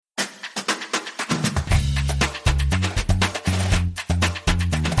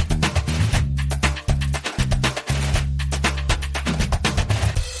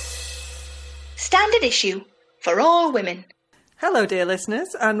with issue for all women. Hello, dear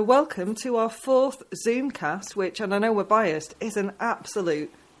listeners, and welcome to our fourth Zoomcast, which, and I know we're biased, is an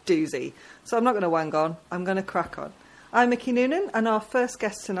absolute doozy. So I'm not going to wang on, I'm going to crack on. I'm Mickey Noonan, and our first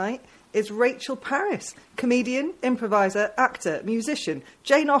guest tonight is Rachel Parris, comedian, improviser, actor, musician,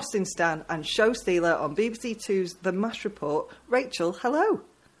 Jane Austen stan, and show stealer on BBC Two's The MASH Report. Rachel, hello.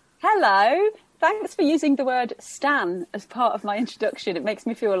 Hello. Thanks for using the word stan as part of my introduction. It makes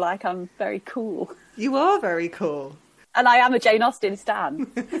me feel like I'm very cool. You are very cool. And I am a Jane Austen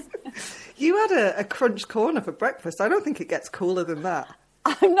stan. You had a crunch corner for breakfast. I don't think it gets cooler than that.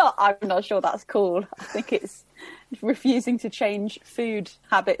 I'm not sure that's cool. I think it's refusing to change food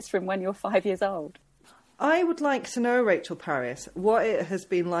habits from when you're 5 years old. I would like to know, Rachel Parris, what it has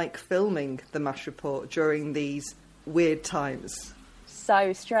been like filming The MASH Report during these weird times.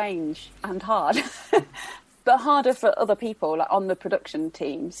 So strange and hard. But harder for other people, like on the production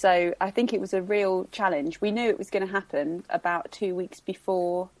team. So I think it was a real challenge. We knew it was going to happen about 2 weeks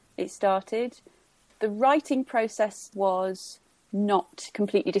before it started. The writing process was not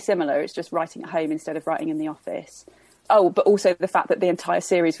completely dissimilar. It's just writing at home instead of writing in the office. Oh, but also the fact that the entire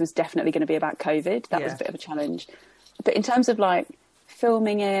series was definitely going to be about COVID. That was a bit of a challenge. But in terms of like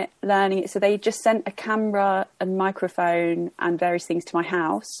filming it, learning it, so they just sent a camera and microphone and various things to my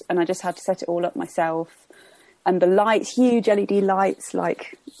house, and I just had to set it all up myself. And the lights, huge LED lights,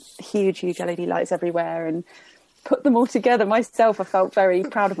 like huge LED lights everywhere, and put them all together myself. I felt very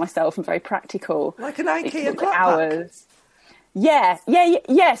proud of myself and very practical. Like an IKEA clock hours.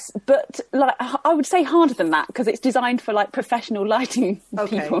 Yes, but like I would say harder than that because it's designed for like professional lighting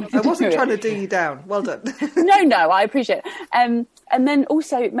people. I wasn't trying to do you down. Well done. No, I appreciate it. And then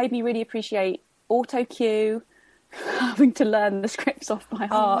also it made me really appreciate auto cue, having to learn the scripts off by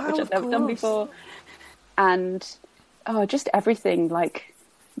heart, which I've never done before. And just everything, like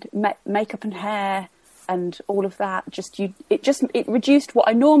makeup and hair and all of that. It reduced what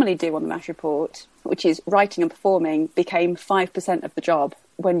I normally do on the MASH Report, which is writing and performing, became 5% of the job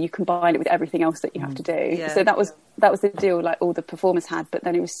when you combine it with everything else that you have to do. Yeah. So that was the deal, like all the performers had. But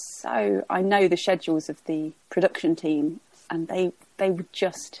then it was I know the schedules of the production team, and they would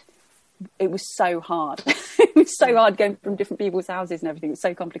just. It was so hard. It was so hard going from different people's houses and everything. It was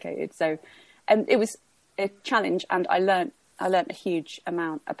so complicated. So, and it was a challenge, and I learnt a huge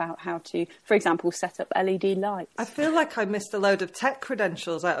amount about how to, for example, set up LED lights. I feel like I missed a load of tech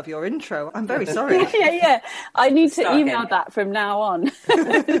credentials out of your intro. I'm very sorry. Yeah. I need to email that from now on.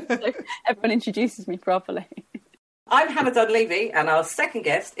 So everyone introduces me properly. I'm Hannah Dunleavy, and our second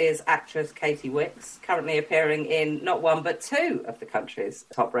guest is actress Katie Wix, currently appearing in not one but two of the country's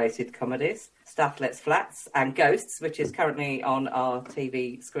top-rated comedies, Stath Lets Flats and Ghosts, which is currently on our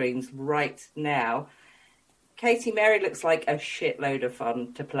TV screens right now. Katie, Mary looks like a shitload of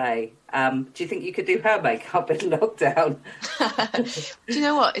fun to play. Do you think you could do her makeup in lockdown? Do you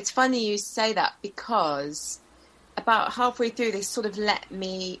know what? It's funny you say that because about halfway through they sort of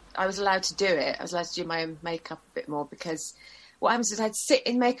I was allowed to do it. I was allowed to do my own makeup a bit more because what happens is I'd sit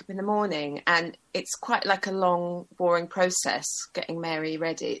in makeup in the morning and it's quite like a long, boring process getting Mary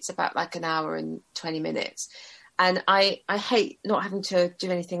ready. It's about like an hour and 20 minutes. And I hate not having to do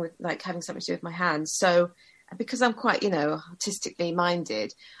anything with like having something to do with my hands. So because I'm quite, artistically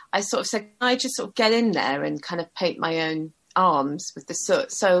minded, I sort of said, I just sort of get in there and kind of paint my own arms with the soot.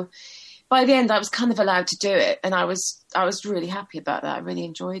 So by the end, I was kind of allowed to do it. And I was really happy about that. I really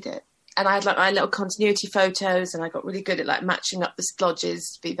enjoyed it. And I had like my little continuity photos and I got really good at like matching up the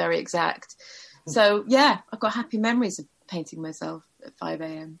splodges to be very exact. So yeah, I've got happy memories of painting myself at 5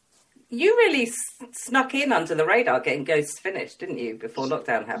 a.m. You really snuck in under the radar getting Ghosts finished, didn't you, before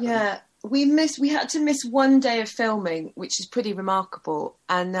lockdown happened? Yeah. We had to miss one day of filming, which is pretty remarkable.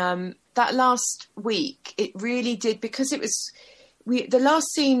 And that last week, it really did, because it was, the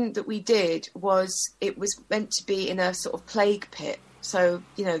last scene that we did it was meant to be in a sort of plague pit. So,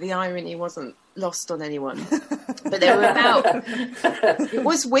 the irony wasn't lost on anyone. But they were it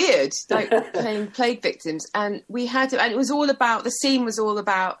was weird, like playing plague victims. And and it was all about, the scene was all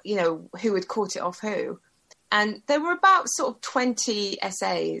about, who had caught it off who. And there were about sort of 20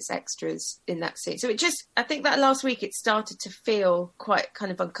 extras in that scene. So I think that last week it started to feel quite kind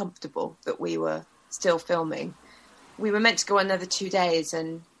of uncomfortable that we were still filming. We were meant to go another 2 days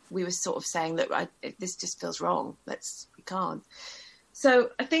and we were sort of saying, look, this just feels wrong. We can't.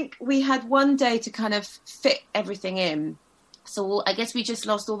 So I think we had one day to kind of fit everything in. So I guess we just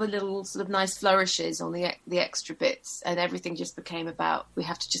lost all the little sort of nice flourishes on the extra bits, and everything just became about, we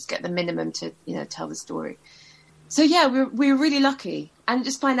have to just get the minimum to, tell the story. So yeah, we were really lucky, and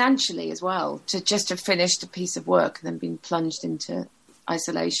just financially as well, to just have finished a piece of work and then been plunged into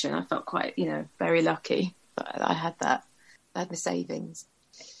isolation. I felt quite, very lucky that I had that. I had my savings.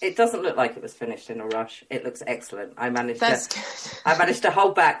 It doesn't look like it was finished in a rush. It looks excellent. That's good. I managed to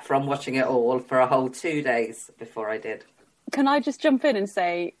hold back from watching it all for a whole 2 days before I did. Can I just jump in and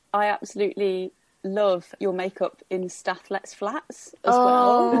say I absolutely love your makeup in Stathlet's Flats as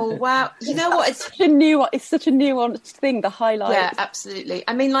well. Oh wow! You know what? It's such a nuanced thing. The highlights. Yeah, absolutely.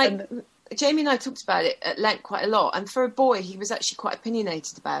 I mean, Jamie and I talked about it at length quite a lot, and for a boy, he was actually quite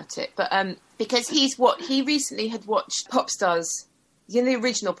opinionated about it. But because he recently had watched Pop Stars, the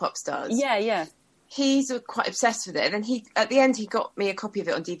original Pop Stars. Yeah. He's quite obsessed with it, and then at the end he got me a copy of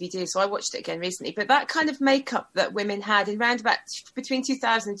it on DVD, so I watched it again recently. But that kind of makeup that women had in round about between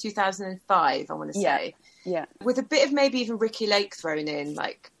 2000 and 2005, I want to say, yeah, with a bit of maybe even Ricki Lake thrown in,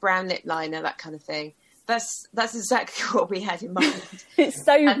 like brown lip liner, that kind of thing. That's exactly what we had in mind. It's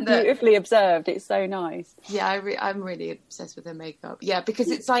so beautifully observed. It's so nice. Yeah, I'm really obsessed with her makeup. Yeah,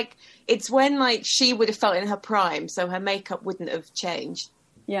 because it's when she would have felt in her prime, so her makeup wouldn't have changed.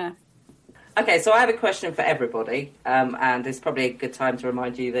 Yeah. Okay, so I have a question for everybody, and it's probably a good time to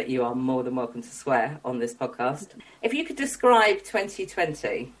remind you that you are more than welcome to swear on this podcast. If you could describe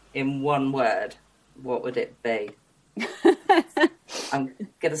 2020 in one word, what would it be? I'm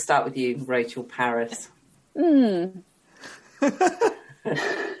going to start with you, Rachel Parris.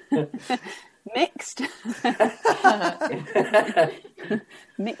 Mixed.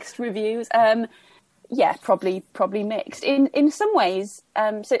 Mixed reviews. Yeah, probably mixed. In some ways,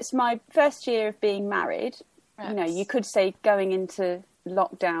 so it's my first year of being married. Perhaps. You could say going into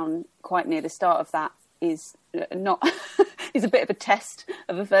lockdown quite near the start of that is not is a bit of a test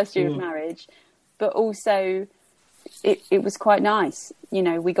of a first year of marriage, but also it was quite nice.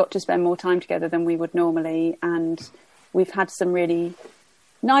 We got to spend more time together than we would normally, and we've had some really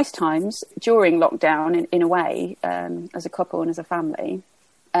nice times during lockdown in a way, as a couple and as a family.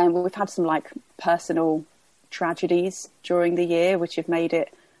 We've had some personal tragedies during the year, which have made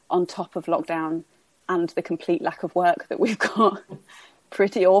it, on top of lockdown and the complete lack of work that we've got,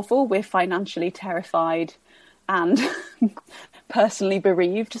 pretty awful. We're financially terrified and personally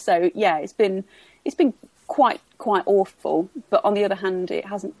bereaved. So yeah, it's been quite awful. But on the other hand, it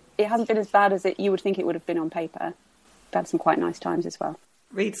hasn't been as bad as you would think it would have been on paper. We've had some quite nice times as well.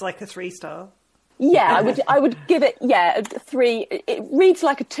 Reads like a 3-star. Yeah, I would give it, a 3. It reads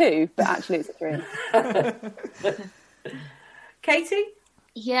like a 2, but actually it's a 3. Katie?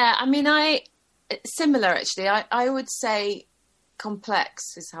 Yeah, I mean, similar actually. I would say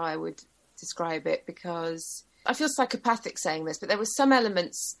complex is how I would describe it, because I feel psychopathic saying this, but there were some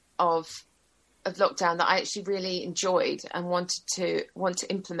elements of lockdown that I actually really enjoyed and want to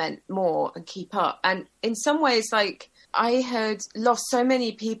implement more and keep up. And in some ways, I had lost so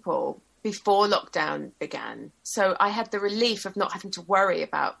many people before lockdown began. So I had the relief of not having to worry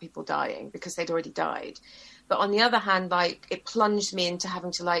about people dying because they'd already died. But on the other hand, it plunged me into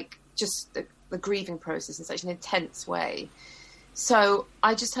having to just the grieving process in such an intense way. So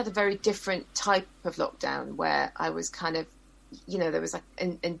I just had a very different type of lockdown where I was kind of, there was a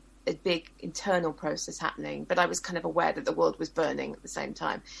big internal process happening, but I was kind of aware that the world was burning at the same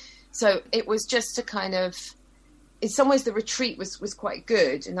time. So it was just to kind of, in some ways, the retreat was quite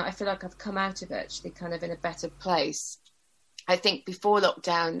good, and I feel like I've come out of it actually kind of in a better place. I think before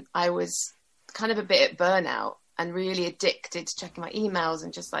lockdown, I was kind of a bit at burnout and really addicted to checking my emails,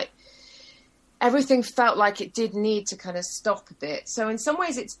 and just everything felt like it did need to kind of stop a bit. So in some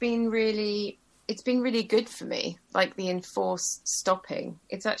ways, it's been really good for me, the enforced stopping.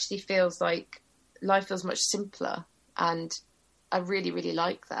 It actually feels like life feels much simpler, and I really, really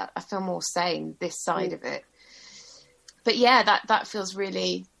like that. I feel more sane this side of it. But yeah, that feels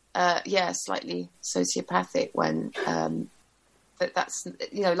really, slightly sociopathic when that's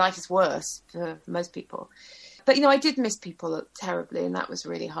life is worse for most people. But I did miss people terribly, and that was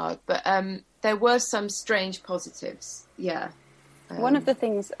really hard. But there were some strange positives. Yeah. One of the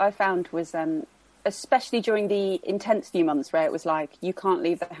things I found was, especially during the intense few months where it was you can't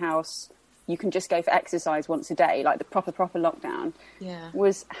leave the house, you can just go for exercise once a day, the proper lockdown. Yeah.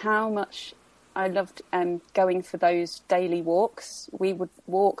 Was how much I loved going for those daily walks. We would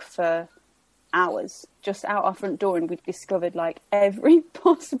walk for hours just out our front door, and we discovered every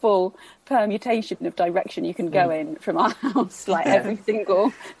possible permutation of direction you can go in from our house, every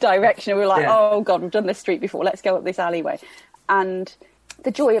single direction. We were oh God, we've done this street before, let's go up this alleyway. And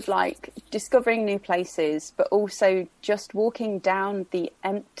the joy of discovering new places, but also just walking down the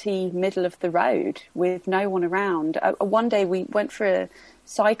empty middle of the road with no one around. One day we went for a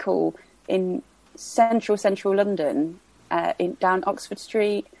cycle in central London, down Oxford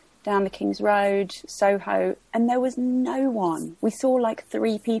Street, down the King's Road, Soho, and there was no one. We saw like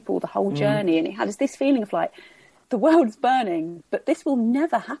 3 people the whole journey, and it had this feeling of like, the world's burning, but this will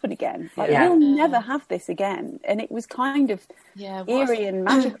never happen again. Like, we'll never have this again. And it was kind of eerie and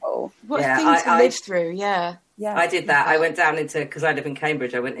magical. What a thing to live through, yeah. I did that. I went down into, because I live in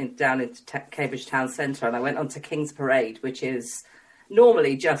Cambridge, I went down into Cambridge Town Centre, and I went onto King's Parade, which is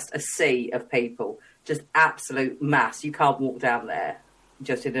normally just a sea of people, just absolute mass. You can't walk down there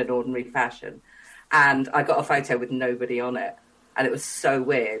just in an ordinary fashion. And I got a photo with nobody on it. And it was so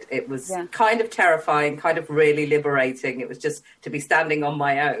weird. It was kind of terrifying, kind of really liberating. It was just to be standing on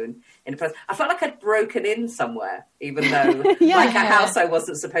my own in a place. I felt like I'd broken in somewhere, even though like a house I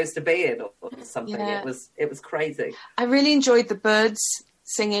wasn't supposed to be in or something. Yeah. It was crazy. I really enjoyed the birds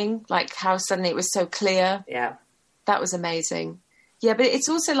singing, like how suddenly it was so clear. Yeah. That was amazing. Yeah, but it's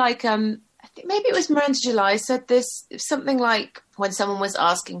also like, I think maybe it was Miranda July said this, something like when someone was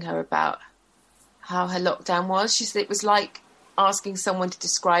asking her about how her lockdown was, she said it was like asking someone to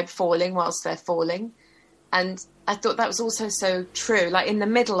describe falling whilst they're falling. And I thought that was also so true. Like in the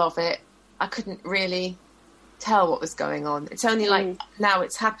middle of it, I couldn't really tell what was going on. It's only like now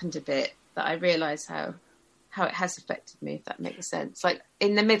it's happened a bit that I realise how it has affected me, if that makes sense. Like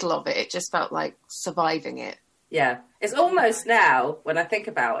in the middle of it, it just felt like surviving it. Yeah. It's almost now, when I think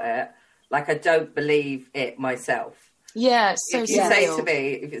about it, like I don't believe it myself. Yeah, so if you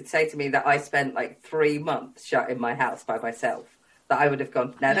say to me that I spent like 3 months shut in my house by myself, that I would have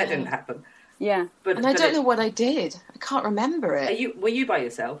gone, no, that didn't happen. Yeah. But I don't know what I did. I can't remember it. Were you by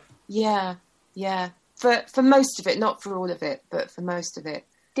yourself? Yeah. For most of it, not for all of it, but for most of it.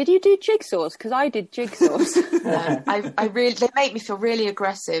 Did you do jigsaws? Because I did jigsaws. No, I really, they make me feel really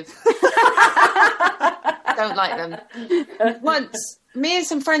aggressive. Don't like them. Once, me and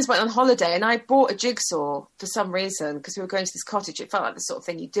some friends went on holiday and I bought a jigsaw for some reason because we were going to this cottage. It felt like the sort of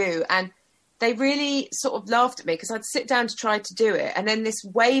thing you do. And they really sort of laughed at me because I'd sit down to try to do it. And then this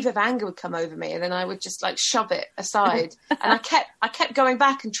wave of anger would come over me and then I would just like shove it aside. And I kept going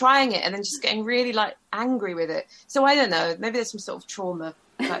back and trying it and then just getting really like angry with it. So I don't know, maybe there's some sort of trauma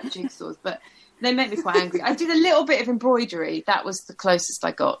about jigsaws, but they make me quite angry. I did a little bit of embroidery. That was the closest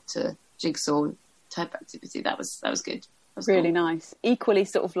I got to jigsaw type activity. That was good. Really nice. Equally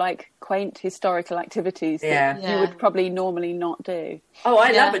sort of like quaint historical activities that you would probably normally not do. Oh,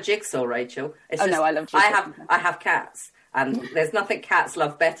 I love a jigsaw, Rachel. No, I love jigsaw. I have cats, and there's nothing cats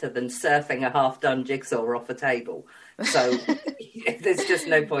love better than surfing a half-done jigsaw off a table. So there's just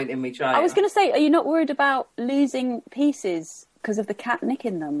no point in me trying. I was going to say, are you not worried about losing pieces because of the cat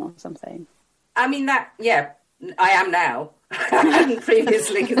nicking them or something? I mean, I am now. I hadn't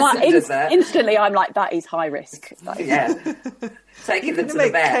previously considered that. Instantly, I'm like, that is high risk. Yeah. Taking them to the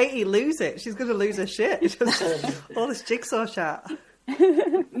make vet. Katie lose it. She's going to lose her shit. All this jigsaw chat.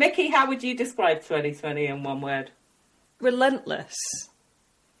 Mickey, how would you describe 2020 in one word? Relentless,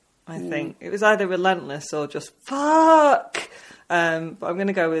 I think. It was either relentless or just fuck. But I'm going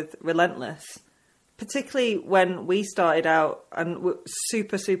to go with relentless. Particularly when we started out and we're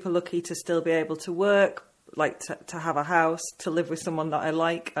super, super lucky to still be able to work, like to have a house, to live with someone that I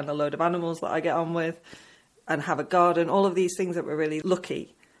like and a load of animals that I get on with and have a garden, all of these things that we're really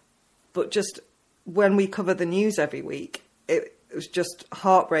lucky. But just when we cover the news every week, it was just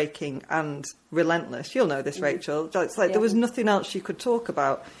heartbreaking and relentless. You'll know this, Rachel. It's like there was nothing else you could talk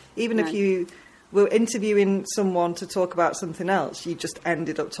about. Even if you were interviewing someone to talk about something else, you just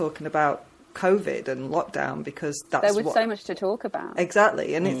ended up talking about COVID and lockdown because there was so much to talk about.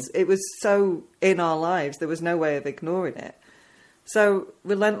 Exactly, and it was so in our lives, there was no way of ignoring it. So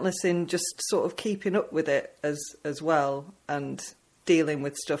relentless in just sort of keeping up with it as well and dealing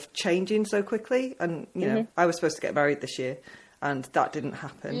with stuff changing so quickly. And you know, I was supposed to get married this year and that didn't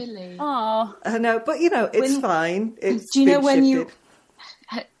happen. Really? Oh, I know, but you know, it's fine. It's do you know when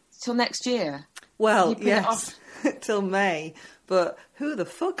shifted. Till next year? Well, yes, till May. But who the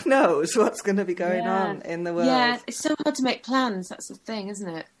fuck knows what's going to be going on in the world? Yeah, it's so hard to make plans. That's the thing, isn't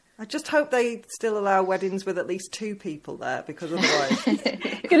it? I just hope they still allow weddings with at least 2 people there, because otherwise...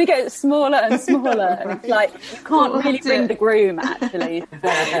 It's going to get smaller and smaller. And it's like, you can't really bring the groom, actually.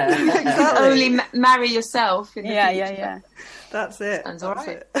 Exactly. Only marry yourself. Yeah. That's it. Sounds all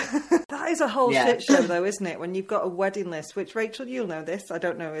right. That is a whole shit show, though, isn't it? When you've got a wedding list, which, Rachel, you'll know this. I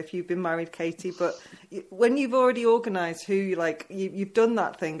don't know if you've been married, Katie, but when you've already organised who, you've done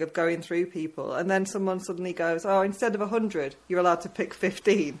that thing of going through people, and then someone suddenly goes, oh, instead of 100, you're allowed to pick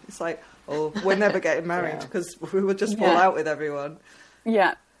 15. It's like, oh, we're never getting married because we will just fall out with everyone.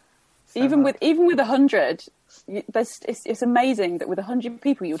 Yeah. So even with 100, it's amazing that with 100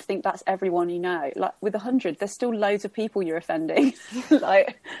 people you would think that's everyone you know. Like with 100, there's still loads of people you're offending.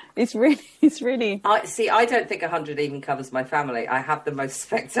 Like it's really. I don't think 100 even covers my family. I have the most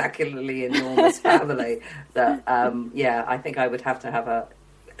spectacularly enormous family that I think I would have to have a.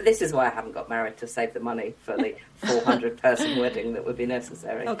 This is why I haven't got married, to save the money for the 400-person wedding that would be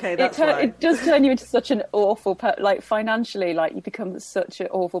necessary. Okay, that's right. It does turn you into such an awful, financially, like you become such an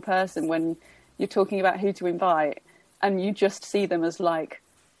awful person when you're talking about who to invite, and you just see them as like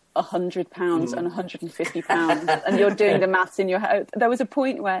 £100 and £150, and you're doing the maths in your head. There was a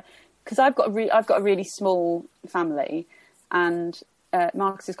point where, because I've got a really small family, and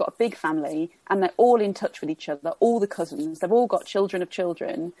Marcus has got a big family, and they're all in touch with each other, all the cousins, they've all got children of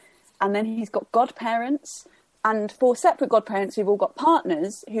children, and then he's got godparents, and 4 separate godparents who've all got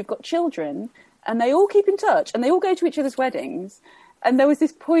partners who've got children, and they all keep in touch, and they all go to each other's weddings. And there was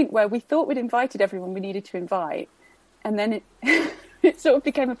this point where we thought we'd invited everyone we needed to invite, and then it sort of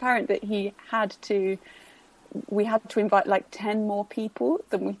became apparent that we had to invite like 10 more people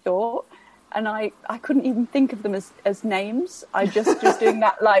than we thought. And I couldn't even think of them as names. I just was doing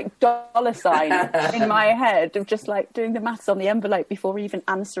that like dollar sign in my head of just like doing the maths on the envelope before even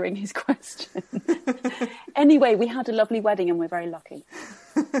answering his question. Anyway, we had a lovely wedding and we're very lucky.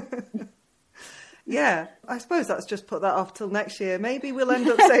 Yeah, I suppose that's just put that off till next year. Maybe we'll end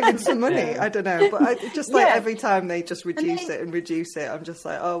up saving some money. I don't know. But every time they just reduce it, I'm just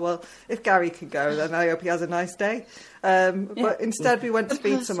like, oh, well, if Gary can go, then I hope he has a nice day. But instead we went to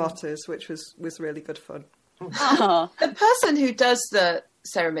feed some otters, which was really good fun. The person who does the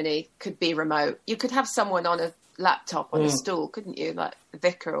ceremony could be remote. You could have someone on a laptop on a stool, couldn't you? Like the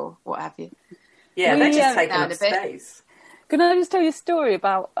vicar or what have you. Yeah, they're just taking up space. Can I just tell you a story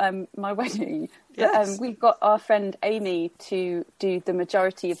about my wedding? Yes. We got our friend Amy to do the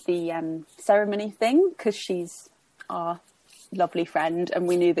majority of the ceremony thing because she's our lovely friend, and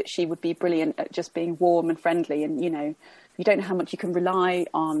we knew that she would be brilliant at just being warm and friendly. And, you know, you don't know how much you can rely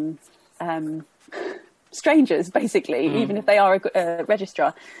on strangers, basically, even if they are a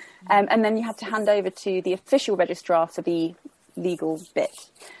registrar. And then you had to hand over to the official registrar for the legal bit.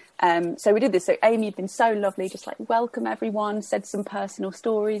 So we did this. So Amy had been so lovely, just like welcome everyone, said some personal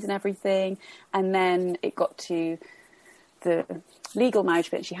stories and everything. And then it got to the legal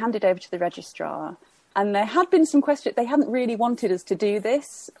marriage bit. She handed over to the registrar. And there had been some questions. They hadn't really wanted us to do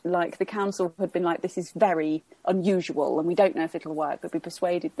this. Like the council had been like, this is very unusual and we don't know if it'll work, but we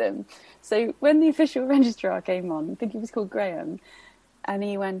persuaded them. So when the official registrar came on, I think he was called Graham, and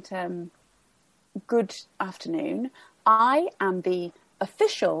he went, good afternoon. I am the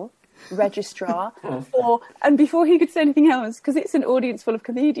official registrar and before he could say anything else, because it's an audience full of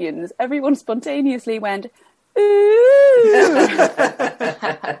comedians, everyone spontaneously went ooh.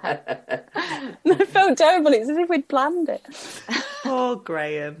 I felt terrible. It's as if we'd planned it. Poor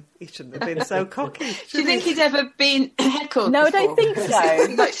Graham. He shouldn't have been so cocky. Do you think he'd ever been heckled No, before? I don't think so. I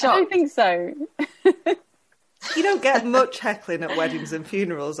don't think so. You don't get much heckling at weddings and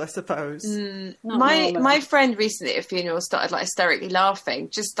funerals, I suppose. My friend recently at a funeral started like hysterically laughing,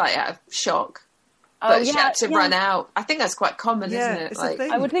 just like out of shock. But she had to run out. I think that's quite common, isn't it? Like,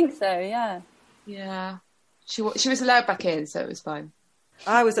 I would think so, yeah. Yeah. She was allowed back in, so it was fine.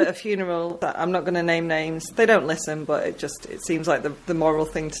 I was at a funeral that I'm not going to name names. They don't listen, but it seems like the moral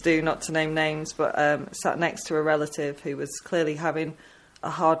thing to do, not to name names. But sat next to a relative who was clearly having a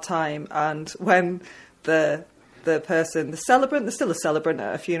hard time, and when the person, the celebrant, they're still a celebrant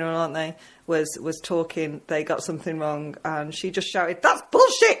at a funeral, aren't they, was talking, they got something wrong, and she just shouted, "That's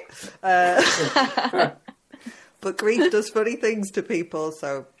bullshit!" But grief does funny things to people,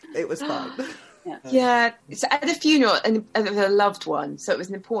 so it was fine. Yeah, it's at a funeral and a loved one, so it was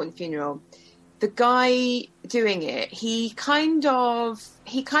an important funeral. The guy doing it, he kind of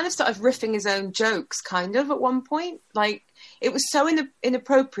started riffing his own jokes, kind of, at one point. Like, it was so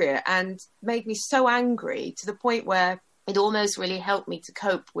inappropriate and made me so angry to the point where it almost really helped me to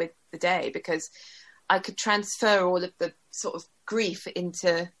cope with the day, because I could transfer all of the sort of grief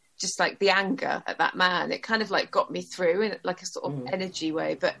into just like the anger at that man. It kind of like got me through in like a sort of energy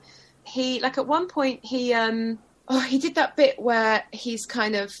way. But he, like at one point, he did that bit where he's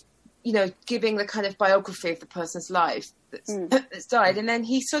kind of, you know, giving the kind of biography of the person's life that's died. And then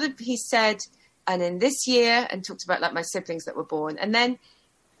he said, and in this year, and talked about like my siblings that were born. And then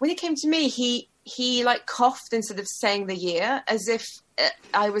when it came to me, he like coughed instead of saying the year, as if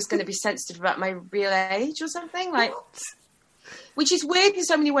I was going to be sensitive about my real age or something, like, which is weird in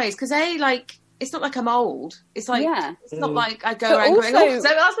so many ways. Because it's not like I'm old. It's like, it's not like I go around going, oh, so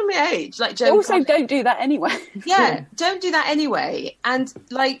that's my age. Like, Joe also don't do that anyway. Yeah, don't do that anyway. And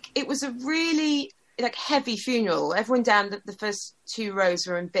like, it was a really like heavy funeral. Everyone down the first 2 rows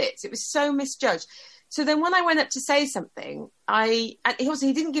were in bits. It was so misjudged. So then when I went up to say something, and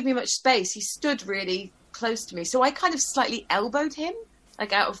he didn't give me much space. He stood really close to me. So I kind of slightly elbowed him,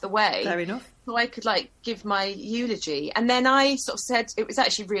 like out of the way. Fair enough. So I could like give my eulogy. And then I sort of said, it was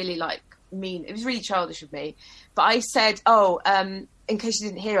actually really like mean. It was really childish of me. But I said, in case you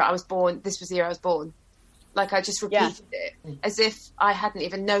didn't hear it, this was the year I was born. Like I just repeated it as if I hadn't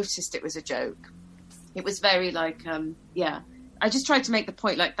even noticed it was a joke. It was very like, I just tried to make the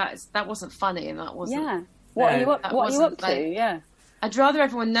point like that wasn't funny and that wasn't. Yeah. What are you up to? Like, yeah. I'd rather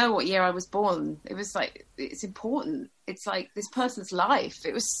everyone know what year I was born. It was like, it's important. It's like this person's life.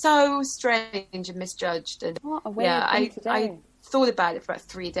 It was so strange and misjudged. And what a weird thing to do. I thought about it for about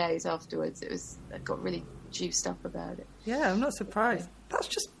 3 days afterwards. I got really juiced up about it. Yeah, I'm not surprised. That's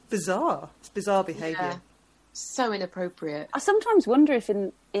just bizarre. It's bizarre behaviour. Yeah. So inappropriate. I sometimes wonder if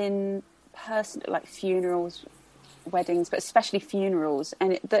in person, like funerals, weddings, but especially funerals,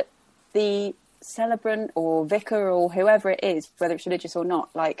 and that the celebrant or vicar or whoever it is, whether it's religious or not,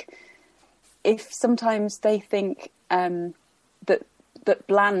 like if sometimes they think that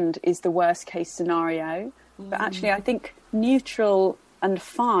bland is the worst case scenario, but actually I think neutral and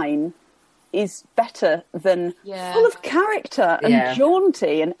fine is better than full of character and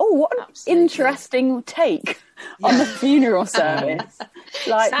jaunty and what an interesting take on the funeral service.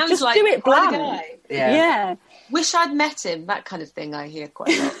 Like, sounds just like do it bland. Yeah. Wish I'd met him. That kind of thing I hear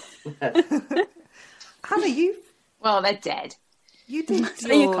quite a lot. Hannah, well, they're dead. You did So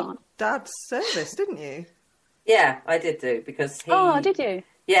your you can't. dad's service, didn't you? Yeah, I did do, because he... Oh, did you?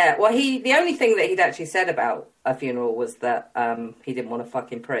 Yeah, well, the only thing that he'd actually said about a funeral was that he didn't want a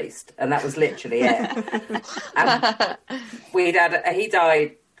fucking priest, and that was literally it. He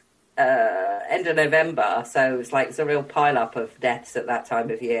died end of November, so it's a real pile-up of deaths at that time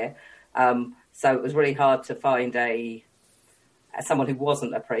of year. So it was really hard to find someone who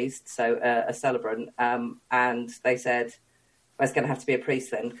wasn't a priest, so a celebrant. And they said, well, it's going to have to be a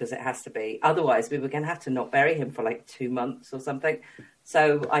priest then, because it has to be. Otherwise, we were going to have to not bury him for like 2 months or something.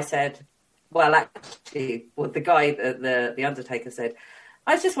 So I said, well, actually, the guy, the undertaker said,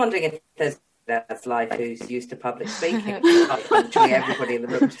 I was just wondering if there's dad's life who's used to public speaking. Literally everybody in the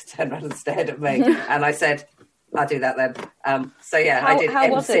room just turned around and stared at me. And I said, I'll do that then. I did how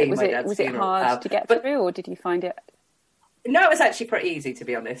was MC it? my dad's Was it funeral. hard to get through, or did you find it? No, it was actually pretty easy, to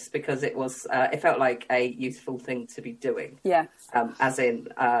be honest, because it was. It felt like a useful thing to be doing. Yeah. As in,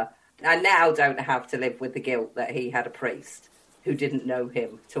 I now don't have to live with the guilt that he had a priest who didn't know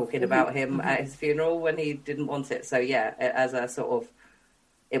him talking about him at his funeral when he didn't want it. So yeah, as a sort of,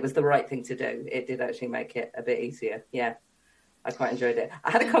 it was the right thing to do. It did actually make it a bit easier. Yeah. I quite enjoyed it. I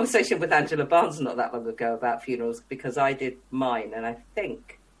had a conversation with Angela Barnes not that long ago about funerals, because I did mine, and I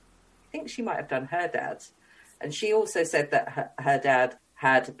think she might have done her dad's. And she also said that her dad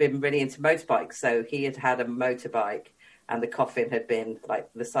had been really into motorbikes, so he had a motorbike, and the coffin had been like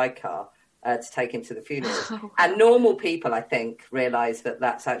the sidecar to take him to the funeral. Oh, wow. And normal people, I think, realise that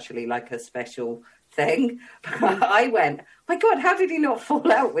that's actually like a special thing. I went, my God, how did he not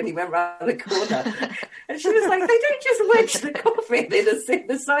fall out when he went round the corner? And she was like, they don't just wedge the coffin in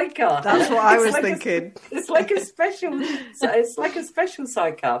the sidecar. That's what I was thinking. It's like a special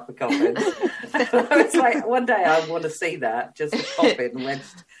sidecar for coffins. I was like, one day I want to see that, just a coffin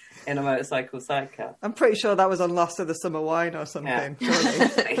wedged in a motorcycle sidecar. I'm pretty sure that was on Last of the Summer Wine or something.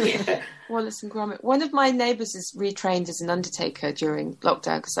 Yeah. Wallace and Gromit. One of my neighbours is retrained as an undertaker during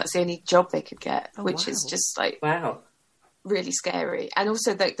lockdown, because that's the only job they could get, which is just like really scary. And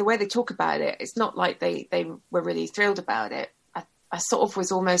also the way they talk about it, it's not like they were really thrilled about it. I sort of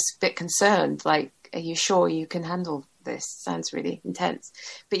was almost a bit concerned, like, are you sure you can handle this? Sounds really intense.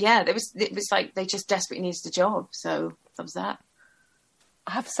 But yeah, it was like they just desperately needed a job, so that was that.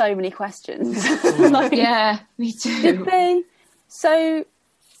 I have so many questions. Yeah, me too. Did they? So,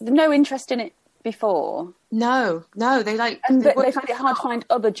 no interest in it before? No, they like... And they found it hard to find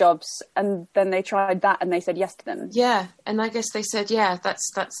other jobs, and then they tried that and they said yes to them? Yeah, and I guess they said, yeah,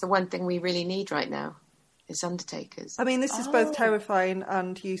 that's the one thing we really need right now, is undertakers. I mean, this is both terrifying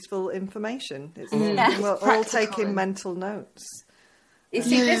and useful information. We're all taking mental notes. You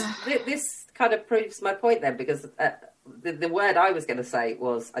see, this kind of proves my point then, because... The word I was going to say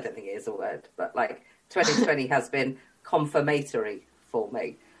was, I don't think it is a word, but like 2020 has been confirmatory for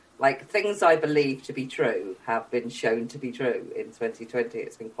me. Like, things I believe to be true have been shown to be true in 2020.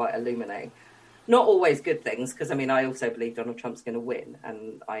 It's been quite illuminating. Not always good things, because I mean, I also believe Donald Trump's going to win,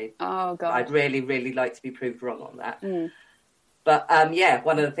 and I'd really, really like to be proved wrong on that. But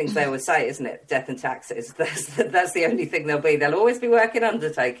one of the things they always say, isn't it? Death and taxes. That's the only thing there'll be. There'll always be working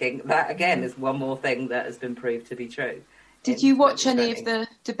undertaking. That, again, is one more thing that has been proved to be true. Did you watch any of the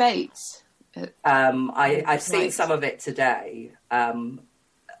debates? I've seen some of it today.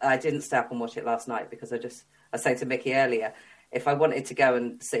 I didn't stay up and watch it last night because I was saying to Mickey earlier, if I wanted to go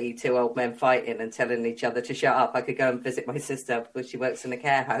and see two old men fighting and telling each other to shut up, I could go and visit my sister because she works in a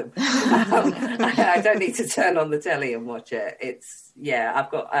care home. I don't need to turn on the telly and watch it.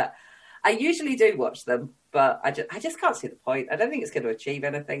 I usually do watch them, but I just can't see the point. I don't think it's going to achieve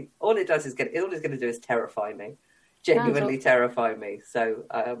anything. All it's going to do is terrify me, genuinely terrify me. So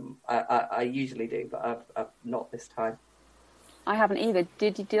I usually do, but I've not this time. I haven't either.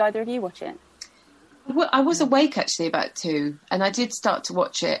 Did either of you watch it? I was awake actually about 2, and I did start to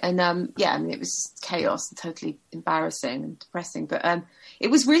watch it, and it was chaos and totally embarrassing and depressing. But it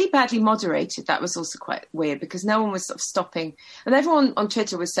was really badly moderated. That was also quite weird because no one was sort of stopping, and everyone on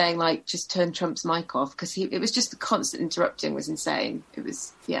Twitter was saying like, just turn Trump's mic off because it was just the constant interrupting was insane. It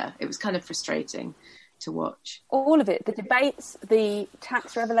was kind of frustrating to watch. All of it, the debates, the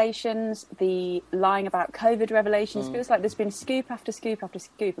tax revelations, the lying about COVID revelations. It feels like there's been scoop after scoop after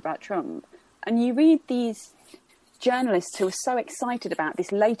scoop about Trump. And you read these journalists who are so excited about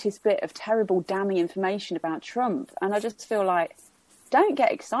this latest bit of terrible, damning information about Trump. And I just feel like, don't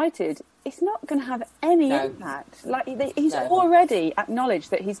get excited. It's not going to have any impact. Like, he's already acknowledged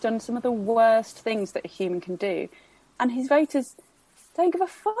that he's done some of the worst things that a human can do. And his voters don't give a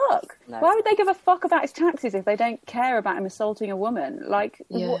fuck. No. Why would they give a fuck about his taxes if they don't care about him assaulting a woman? Like,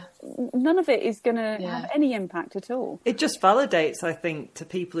 none of it is going to have any impact at all. It just validates, I think, to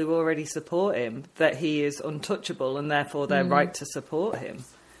people who already support him that he is untouchable and therefore they're right to support him.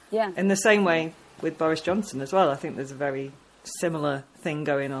 Yeah. In the same way with Boris Johnson as well. I think there's a very similar thing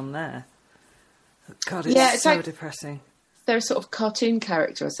going on there. God, it's so like depressing. They're a sort of cartoon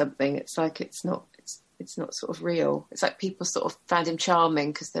character or something. It's like it's not sort of real. It's like people sort of found him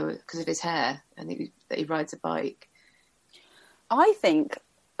charming because of his hair and that he rides a bike. I think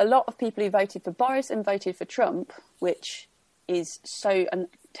a lot of people who voted for Boris and voted for Trump, which is so a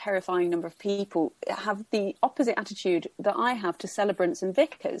terrifying number of people, have the opposite attitude that I have to celebrants and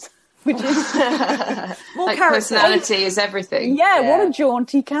vicars. Which is more like personality is everything. Yeah, what a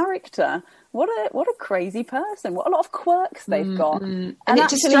jaunty character. What a crazy person. What a lot of quirks they've got. And it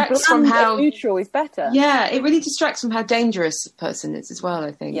distracts from how neutral is better. Yeah, it really distracts from how dangerous a person is as well,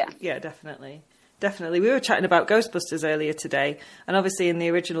 I think. Yeah, definitely. Definitely. We were chatting about Ghostbusters earlier today, and obviously in the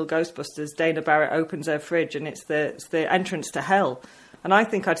original Ghostbusters, Dana Barrett opens her fridge and it's the entrance to hell. And I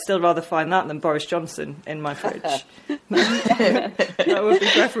think I'd still rather find that than Boris Johnson in my fridge. That would be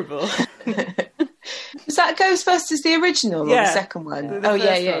preferable. Was that Ghostbusters the original or the second one?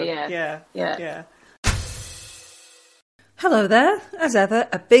 Yeah. Hello there. As ever,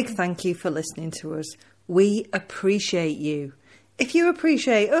 a big thank you for listening to us. We appreciate you. If you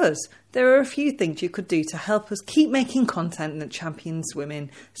appreciate us, there are a few things you could do to help us keep making content that champions women,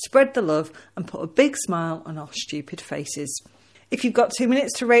 spread the love and put a big smile on our stupid faces. If you've got 2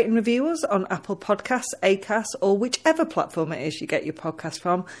 minutes to rate and review us on Apple Podcasts, Acast, or whichever platform it is you get your podcast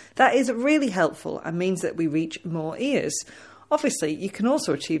from, that is really helpful and means that we reach more ears. Obviously, you can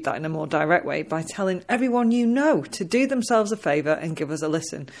also achieve that in a more direct way by telling everyone you know to do themselves a favour and give us a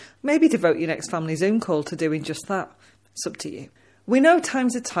listen. Maybe devote your next family Zoom call to doing just that. It's up to you. We know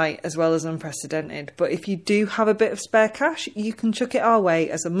times are tight as well as unprecedented, but if you do have a bit of spare cash, you can chuck it our way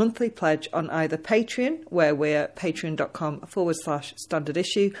as a monthly pledge on either Patreon, where we're patreon.com/standard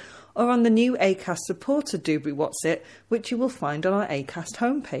issue, or on the new Acast supporter doobly What's It, which you will find on our Acast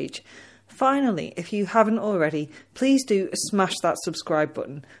homepage. Finally, if you haven't already, please do smash that subscribe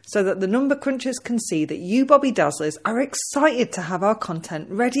button so that the number crunchers can see that you Bobby Dazzlers are excited to have our content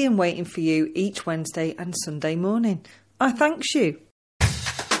ready and waiting for you each Wednesday and Sunday morning. I thanks you.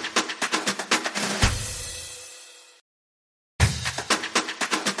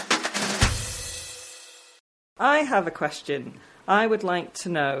 I have a question. I would like to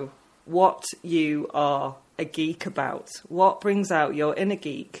know what you are a geek about. What brings out your inner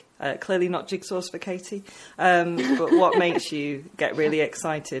geek? Clearly not jigsaws for Katie, but what makes you get really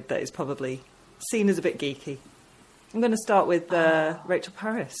excited that is probably seen as a bit geeky? I'm going to start with Rachel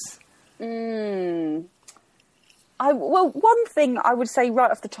Parris. Well, one thing I would say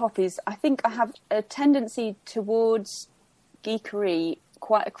right off the top is I think I have a tendency towards geekery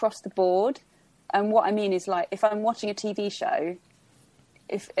quite across the board. And what I mean is, like, if I'm watching a TV show,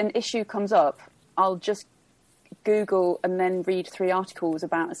 if an issue comes up, I'll just Google and then read 3 articles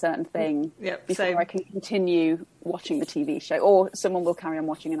about a certain thing before I can continue watching the TV show. Or someone will carry on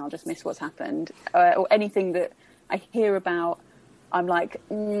watching and I'll just miss what's happened. Or anything that I hear about I'm like,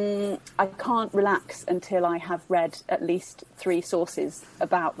 I can't relax until I have read at least 3 sources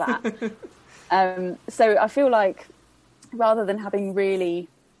about that. So I feel like rather than having really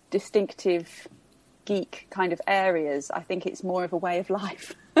distinctive geek kind of areas, I think it's more of a way of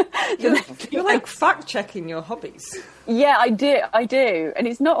life. You're like fact-checking your hobbies. Yeah, I do. And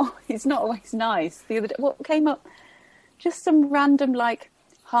it's not always nice. The other day, what came up, just some random like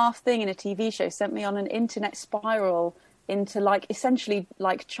half thing in a TV show sent me on an internet spiral into like essentially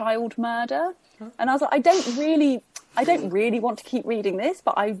like child murder. And I was like, I don't really want to keep reading this,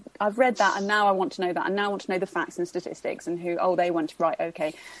 but I've read that, and now I want to know that, and now I want to know the facts and statistics and who they went right,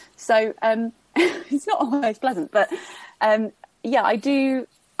 okay. So it's not always pleasant, but yeah,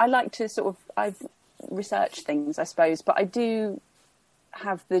 I like to sort of I've researched things, I suppose, but I do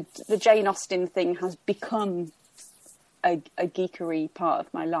have the Jane Austen thing has become a geekery part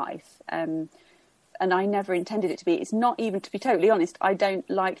of my life. And I never intended it to be. It's not even, to be totally honest, I don't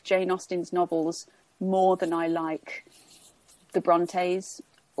like Jane Austen's novels more than I like the Brontes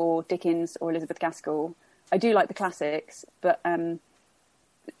or Dickens or Elizabeth Gaskell. I do like the classics, but I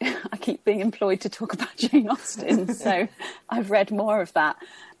keep being employed to talk about Jane Austen, so I've read more of that.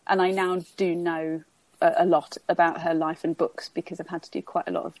 And I now do know a lot about her life and books because I've had to do quite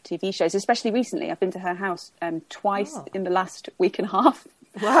a lot of TV shows, especially recently. I've been to her house twice in the last week and a half.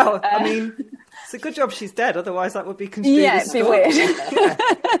 Wow, I mean, it's a good job she's dead, otherwise that would be construed as it'd be weird.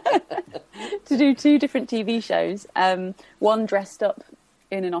 To do 2 different TV shows, one dressed up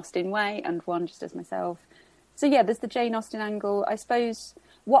in an Austen way and one just as myself. So yeah, there's the Jane Austen angle. I suppose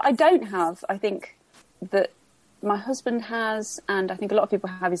what I don't have, I think, that my husband has, and I think a lot of people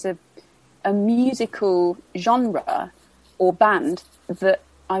have, is a musical genre or band that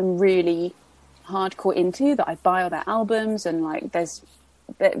I'm really hardcore into, that I buy all their albums, and like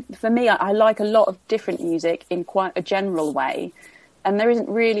for me, I like a lot of different music in quite a general way, and there isn't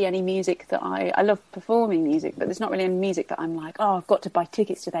really any music that I love performing music, but there's not really any music that I'm like, oh, I've got to buy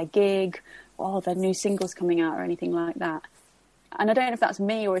tickets to their gig, or their new singles coming out, or anything like that. And I don't know if that's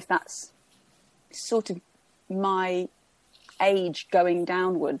me or if that's sort of my age going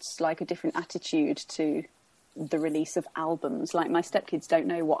downwards, like a different attitude to the release of albums. Like my stepkids don't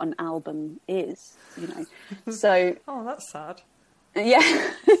know what an album is, you know. So oh, that's sad.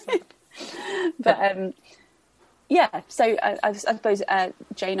 Yeah. But yeah, so I suppose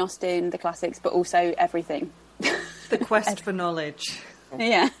Jane Austen, the classics, but also everything. The quest for knowledge.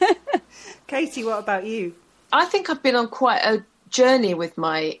 Yeah. Katie, what about you? I think I've been on quite a journey with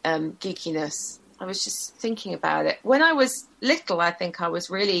my geekiness. I was just thinking about it. When I was little, I think I was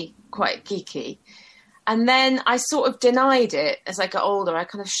really quite geeky. And then I sort of denied it as I got older. I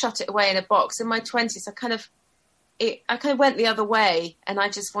kind of shut it away in a box. In my 20s, I kind of went the other way, and I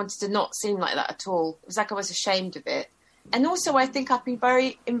just wanted to not seem like that at all. It was like I was ashamed of it. And also, I think I've been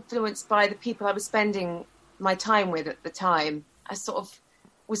very influenced by the people I was spending my time with at the time. I sort of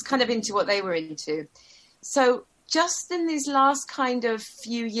was kind of into what they were into. So just in these last kind of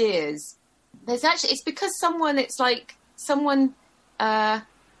few years, it's because someone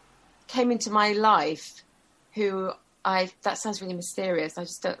came into my life who that sounds really mysterious. I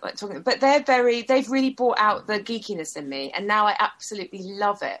just don't like talking, but they've really brought out the geekiness in me, and now I absolutely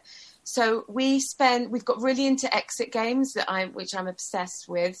love it. So we've got really into exit games which I'm obsessed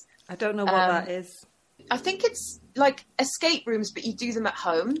with. I don't know what that is. I think it's like escape rooms, but you do them at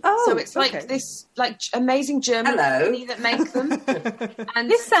home. Oh, so it's like this amazing German company that make them. And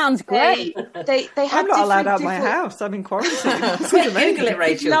this sounds great. They have I'm not allowed out of my house. I'm in quarantine. Google it,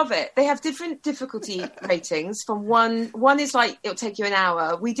 Rachel. Love it. They have different difficulty ratings. From one is like it'll take you an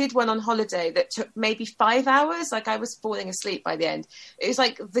hour. We did one on holiday that took maybe 5 hours. Like I was falling asleep by the end. It was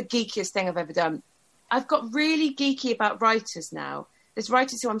like the geekiest thing I've ever done. I've got really geeky about writers now. There's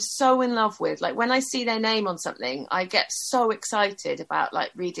writers who I'm so in love with. Like when I see their name on something, I get so excited about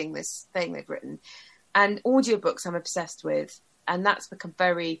like reading this thing they've written. And audiobooks I'm obsessed with. And that's become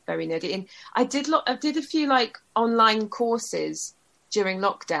very, very nerdy. And I did a few like online courses during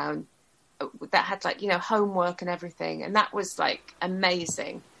lockdown that had like, homework and everything. And that was like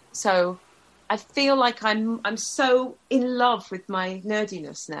amazing. So I feel like I'm so in love with my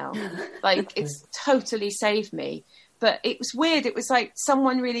nerdiness now. Like it's totally saved me. But it was weird. It was like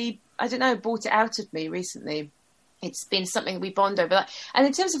someone really, I don't know, brought it out of me recently. It's been something we bond over. And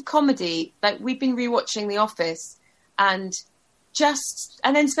in terms of comedy, like we've been rewatching The Office and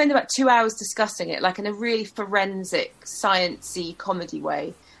then spend about 2 hours discussing it, like in a really forensic, sciencey comedy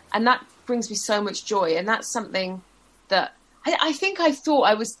way. And that brings me so much joy. And that's something that I think I thought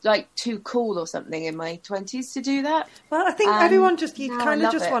I was like too cool or something in my 20s to do that. Well, I think everyone want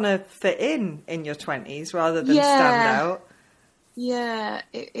to fit in your 20s rather than stand out. Yeah,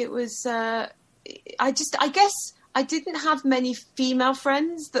 it was. I guess I didn't have many female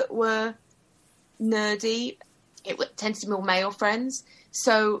friends that were nerdy. Tended to be more male friends.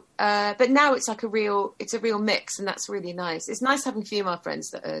 So, but now it's like a real mix, and that's really nice. It's nice having female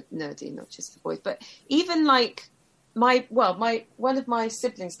friends that are nerdy, not just for boys. But even like one of my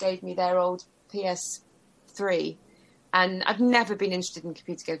siblings gave me their old PS3, and I've never been interested in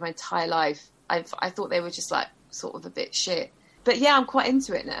computer games my entire life. I thought they were just like sort of a bit shit. But yeah, I'm quite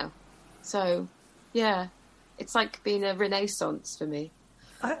into it now. So yeah, it's like been a renaissance for me.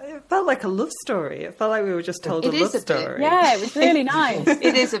 It felt like a love story. It felt like we were just told a love story. Yeah, it was really nice.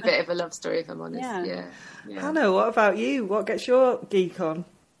 It is a bit of a love story, if I'm honest. Yeah. Hannah, what about you? What gets your geek on?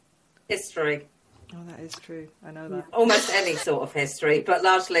 History. Oh, that is true. I know that. Almost any sort of history, but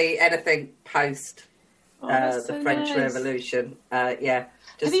largely anything post the French Revolution. Have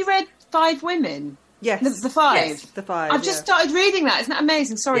you read Five Women? Yes. The Five? Yes, the Five. I've just started reading that. Isn't that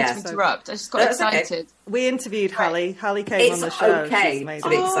amazing? Sorry to interrupt. I just got excited. Okay. We interviewed Hallie. Hallie came on the show. Okay She's amazing.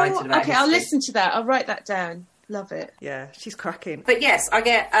 to be excited about okay, I'll listen to that. I'll write that down. Love it. Yeah, she's cracking. But yes, I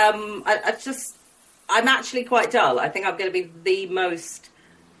get. I'm actually quite dull. I think I'm going to be the most,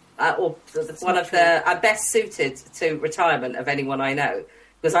 I'm best suited to retirement of anyone I know.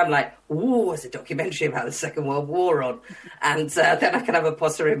 Because I'm like, ooh, there's a documentary about the Second World War on. And then I can have a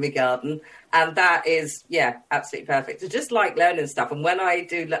potter in my garden. And that is, absolutely perfect. I just like learning stuff. And when I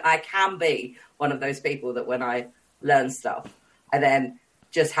do, I can be one of those people that when I learn stuff, I then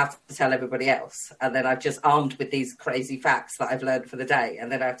just have to tell everybody else. And then I'm just armed with these crazy facts that I've learned for the day.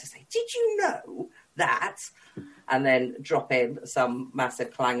 And then I have to say, did you know that? And then drop in some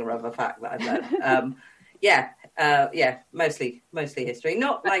massive clanger of a fact that I've learned. Mostly history.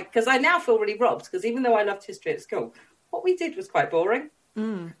 Not like, because I now feel really robbed, because even though I loved history at school, what we did was quite boring.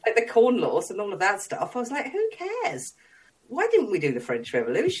 Like the Corn Laws and all of that stuff. I was like, who cares? Why didn't we do the French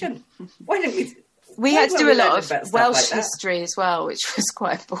Revolution? Why didn't we? We had to do a lot of Welsh history as well, which was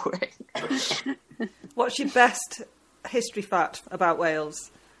quite boring. What's your best history fact about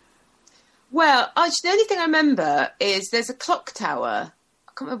Wales? Well, actually, the only thing I remember is there's a clock tower.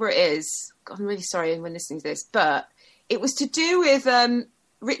 I can't remember where it is. God, I'm really sorry anyone listening to this, but it was to do with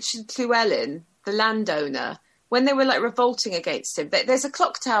Richard Llewellyn, the landowner, when they were like revolting against him. There's a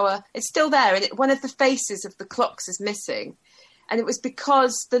clock tower. It's still there, and one of the faces of the clocks is missing. And it was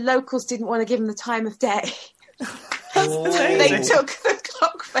because the locals didn't want to give him the time of day. They took the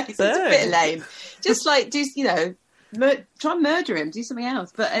clock face. It's a bit lame. Just like, try and murder him, do something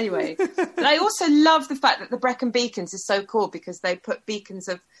else. But anyway, but I also love the fact that the Brecon Beacons is so cool because they put beacons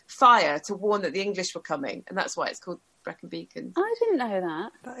of fire to warn that the English were coming. And that's why it's called Brecon Beacons. I didn't know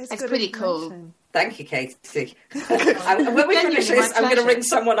that. It's pretty cool. Thank you, Katie. When we finish this, I'm going to ring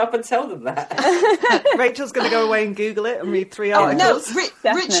someone up and tell them that. Rachel's going to go away and Google it and read 3 articles.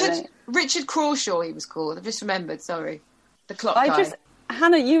 Richard Crawshaw, he was called. I've just remembered, sorry. The clock guy.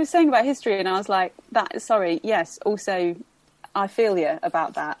 Hannah, you were saying about history and I was like, yes, also I feel you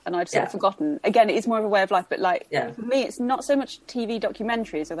about that. And I'd sort of forgotten. Again, it is more of a way of life, but for me, it's not so much TV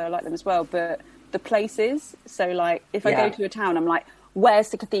documentaries, although I like them as well, but the places. So like, if I go to a town, I'm like, where's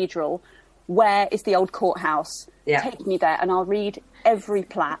the cathedral? Where is the old courthouse? Yeah. Take me there and I'll read every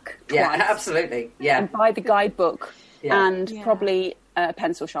plaque twice. Yeah, absolutely. Yeah. And buy the guidebook and probably a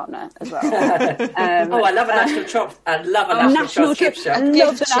pencil sharpener as well. I love a National Trust. I love a National Trust gift shop. I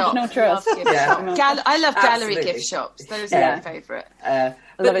love the National Trust. I love gallery gift shops. Those are my favourite. But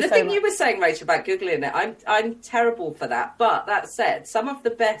the thing you were saying, Rachel, about Googling it, I'm terrible for that. But that said, some of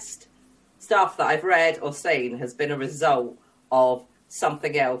the best stuff that I've read or seen has been a result of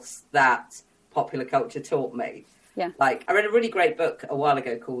something else that popular culture taught me. Yeah. Like, I read a really great book a while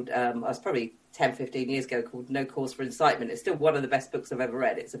ago called, I was probably 10, 15 years ago, called No Cause for Incitement. It's still one of the best books I've ever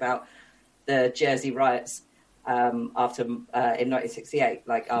read. It's about the Jersey riots in 1968,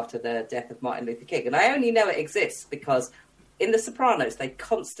 like after the death of Martin Luther King. And I only know it exists because in The Sopranos, they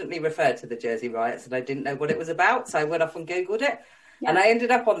constantly refer to the Jersey riots and I didn't know what it was about. So I went off and Googled it. Yeah. And I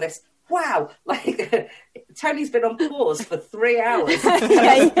ended up on this, Tony's been on pause for 3 hours.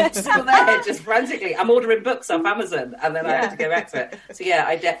 Still there, just frantically. I'm ordering books off Amazon and then I have to go back to it. So yeah,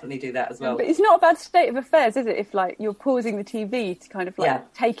 I definitely do that as well. But it's not a bad state of affairs, is it? If you're pausing the TV to kind of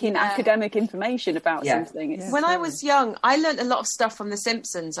take in academic information about something. When I was young, I learned a lot of stuff from The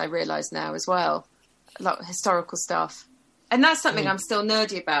Simpsons, I realise now as well. A lot of historical stuff. And that's something I'm still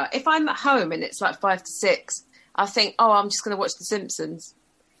nerdy about. If I'm at home and it's like 5 to 6, I think, I'm just going to watch The Simpsons.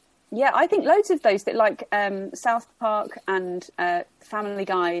 Yeah, I think loads of those that South Park and Family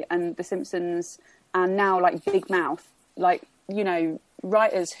Guy and The Simpsons and now Big Mouth,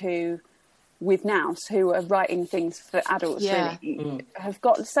 writers who with Nouse, who are writing things for adults, really, have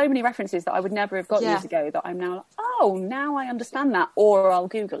got so many references that I would never have got years ago, that I'm now like, oh, now I understand that, or I'll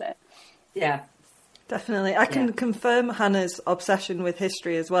Google it. Yeah. Definitely. I can confirm Hannah's obsession with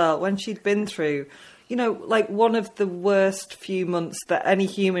history as well. When she'd been through, you know, like one of the worst few months that any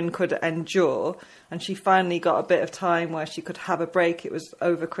human could endure, and she finally got a bit of time where she could have a break. It was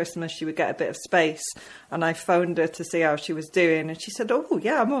over Christmas. She would get a bit of space, and I phoned her to see how she was doing, and she said, oh,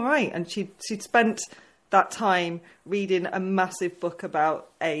 yeah, I'm all right. And she'd spent that time reading a massive book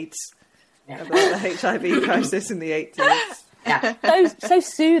about AIDS, about the HIV crisis in the 80s. Yeah. So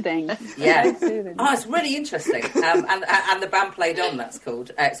soothing. Yeah. So soothing. Oh, it's really interesting. And the band played on, that's called.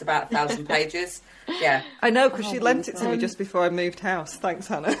 It's about 1,000 pages. Yeah. I know, because she lent it to me just before I moved house. Thanks,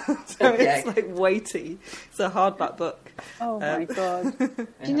 Hannah. So it's like weighty. It's a hardback book. Oh my God. Do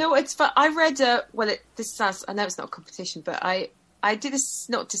you know what? It's fun. I read this sounds, I know it's not a competition, but I did a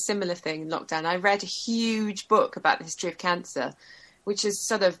not dissimilar thing in lockdown. I read a huge book about the history of cancer, which is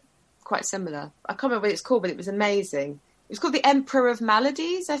sort of quite similar. I can't remember what it's called, but it was amazing. It's called The Emperor of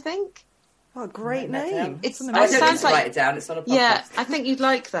Maladies, I think. Oh, great name. I don't need to write it down. It's on a podcast. Yeah, I think you'd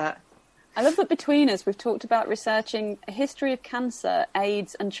like that. I love that between us we've talked about researching a history of cancer,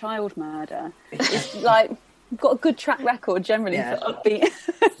 AIDS and child murder. It's like, we've got a good track record generally for upbeat.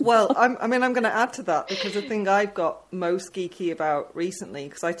 Well, I'm going to add to that, because the thing I've got most geeky about recently,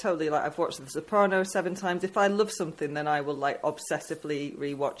 because I totally, I've watched The Sopranos 7 times. If I love something, then I will, obsessively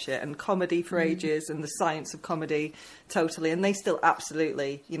rewatch it. And comedy for ages, and the science of comedy, totally. And they still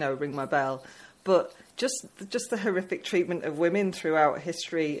absolutely, ring my bell. But just the horrific treatment of women throughout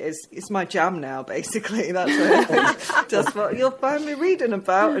history is my jam now, basically. That's just what you'll find me reading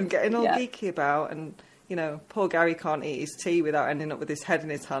about and getting all geeky about. And poor Gary can't eat his tea without ending up with his head in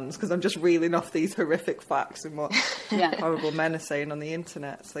his hands, because I'm just reeling off these horrific facts and what horrible men are saying on the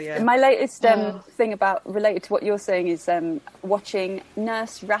internet. So my latest thing related to what you're saying is watching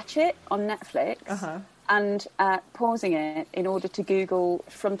Nurse Ratched on Netflix and pausing it in order to Google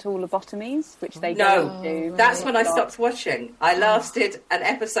frontal lobotomies, which they don't do. That's when I stopped watching. I lasted an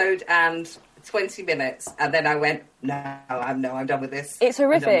episode and 20 minutes, and then I went, I'm done with this. It's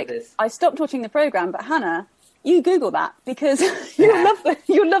horrific. I stopped watching the programme, but Hannah, you Google that, because you'll love the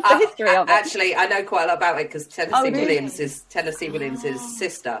history of it. Actually, I know quite a lot about it, because Tennessee Williams'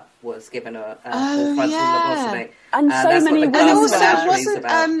 sister was given a frontal lobotomy. And so many women. And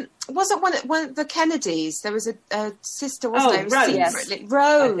also, wasn't one of the Kennedys? There was a sister, wasn't there? Rose.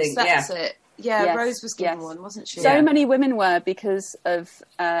 Rose, think, that's it. Yeah, yes, Rose was given one, wasn't she? So many women were, because of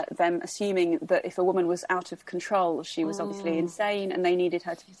them assuming that if a woman was out of control, she was obviously insane, and they needed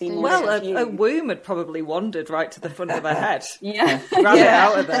her to be more. Well, a womb had probably wandered right to the front of her head. Grab it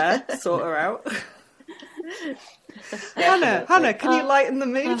out of there, sort her out. Hannah, can you lighten the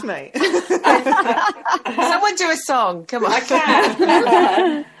mood, mate? Someone do a song. Come on. I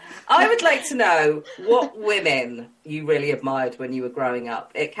can. I would like to know what women you really admired when you were growing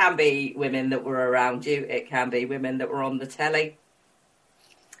up. It can be women that were around you. It can be women that were on the telly.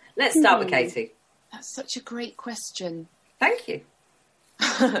 Let's start with Katie. That's such a great question. Thank you.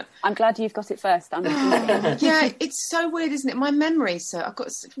 I'm glad you've got it first. Yeah, it's so weird, isn't it? My memory, I've got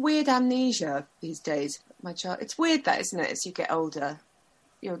weird amnesia these days. It's weird that, isn't it, as you get older?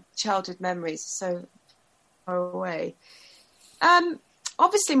 Your childhood memories are so far away.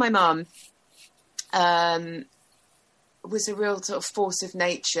 Obviously, my mum was a real sort of force of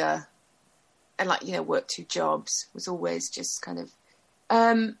nature, and worked 2 jobs, was always just kind of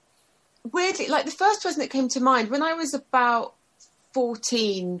weirdly, the first person that came to mind when I was about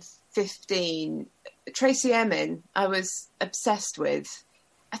 14, 15, Tracy Emin, I was obsessed with.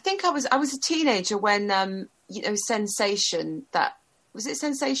 I think I was a teenager when Sensation, that was it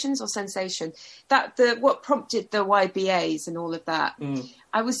Sensations or Sensation? What prompted the YBAs and all of that.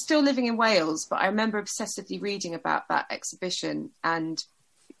 I was still living in Wales, but I remember obsessively reading about that exhibition and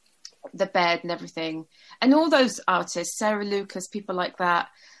the bed and everything. And all those artists, Sarah Lucas, people like that.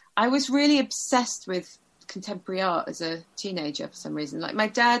 I was really obsessed with contemporary art as a teenager for some reason. My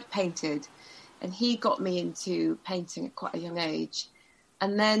dad painted, and he got me into painting at quite a young age.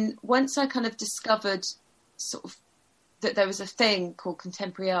 And then once I kind of discovered sort of that there was a thing called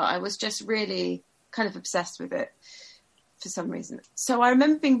contemporary art, I was just really kind of obsessed with it for some reason. So I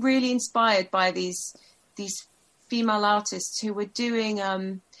remember being really inspired by these female artists who were doing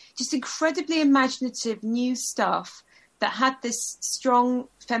just incredibly imaginative new stuff that had this strong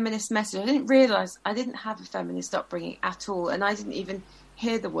feminist message. I didn't realise I didn't have a feminist upbringing at all, and I didn't even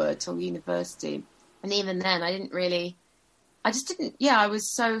hear the word till university. And even then, I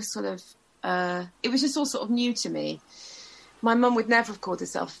was so sort of, it was just all sort of new to me. my mum would never have called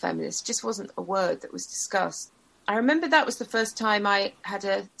herself a feminist. It just wasn't a word that was discussed. I remember that was the first time I had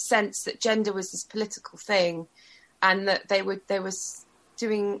a sense that gender was this political thing, and that there was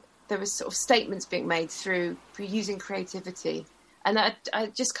sort of statements being made through using creativity. And I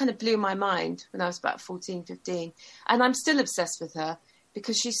just kind of blew my mind when I was about 14, 15. And I'm still obsessed with her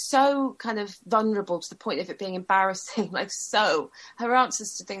because she's so kind of vulnerable to the point of it being embarrassing. Her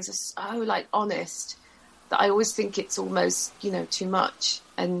answers to things are so like honest that I always think it's almost, too much.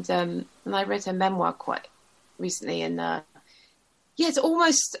 And I read her memoir quite recently, and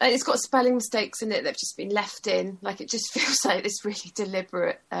it's got spelling mistakes in it that've just been left in. Like, it just feels like this really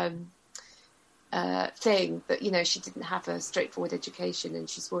deliberate thing that, she didn't have a straightforward education and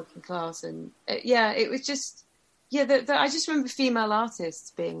she's working class. And it was just, I just remember female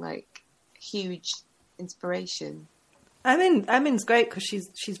artists being like huge inspiration. Emin's great because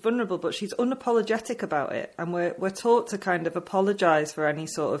she's vulnerable, but she's unapologetic about it, and we're taught to kind of apologise for any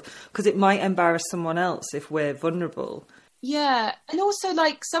sort of, because it might embarrass someone else if we're vulnerable. Yeah, and also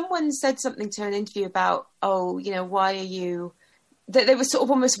like someone said something to her in an interview about, why are you? That they were sort of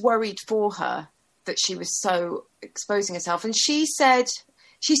almost worried for her that she was so exposing herself, and she said,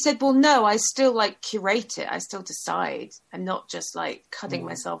 well, no, I still like curate it. I still decide. I'm not just like cutting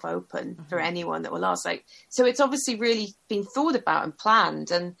myself open for anyone that will ask. Like, so it's obviously really been thought about and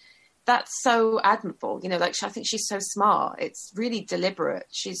planned. And that's so admirable. I think she's so smart. It's really deliberate.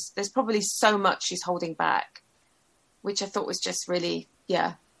 There's probably so much she's holding back, which I thought was just really,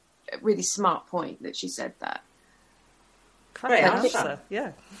 a really smart point that she said that. Great answer.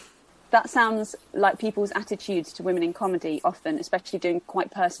 Yeah. That sounds like people's attitudes to women in comedy often, especially doing quite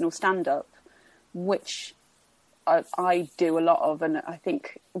personal stand-up, which I do a lot of, and I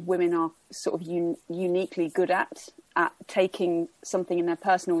think women are sort of uniquely good at taking something in their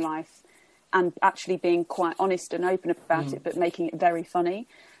personal life and actually being quite honest and open about it, but making it very funny.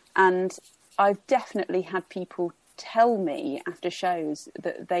 And I've definitely had people tell me after shows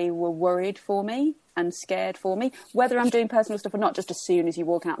that they were worried for me and scared for me, whether I'm doing personal stuff or not. Just as soon as you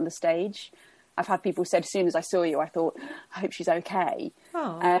walk out on the stage, I've had people said, as soon as I saw you, I thought, I hope she's okay.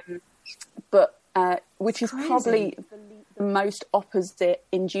 Which is probably the most opposite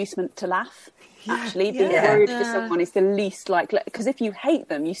inducement to laugh. Actually, being worried for someone is the least likely, because if you hate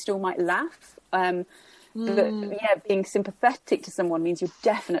them, you still might laugh. Being sympathetic to someone means you're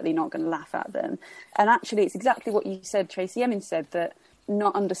definitely not going to laugh at them. And actually, it's exactly what you said, Tracy Emin said, that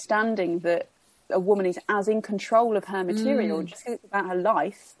not understanding that a woman is as in control of her material, just because it's about her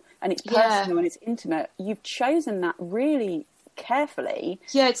life and it's personal and it's intimate. You've chosen that really carefully.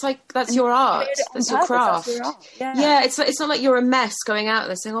 Yeah, it's like that's your art, that's your craft. That's your art. Yeah, it's not like you're a mess going out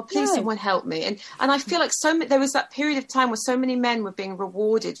there saying, "Oh, please, someone help me." And I feel like there was that period of time where so many men were being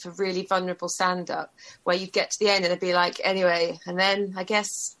rewarded for really vulnerable stand-up, where you'd get to the end and they'd be like, "Anyway," and then I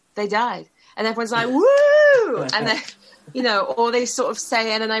guess they died, and everyone's like, "Woo!" and then or they sort of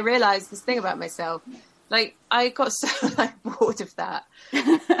say, and then I realised this thing about myself. Like, I got so bored of that.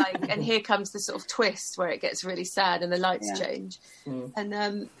 And here comes the sort of twist where it gets really sad and the lights change.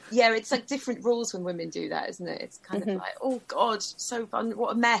 And it's like different rules when women do that, isn't it? It's kind of like, oh God, so fun,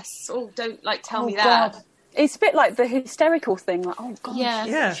 what a mess. Oh, don't tell me that. God. It's a bit like the hysterical thing, like, oh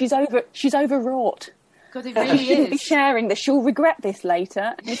God, she's overwrought. God, it really shouldn't is. Be sharing this. She'll regret this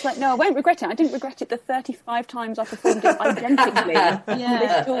later. And it's like, no, I won't regret it. I didn't regret it the 35 times I performed it identically on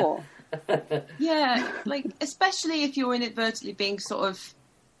this tour. Yeah, like especially if you're inadvertently being sort of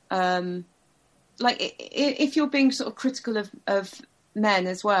if you're being sort of critical of men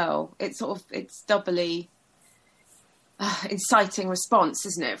as well, it's doubly inciting response,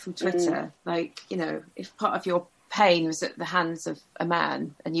 isn't it, from Twitter? Like, if part of your pain was at the hands of a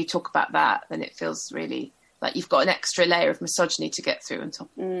man and you talk about that, then it feels really like you've got an extra layer of misogyny to get through on top.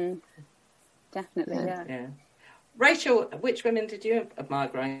 Definitely, yeah. Rachel, which women did you admire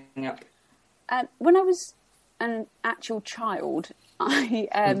growing up? When I was an actual child,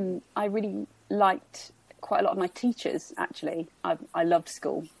 I really liked quite a lot of my teachers, actually. I loved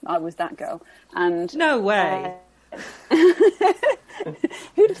school. I was that girl. And no way.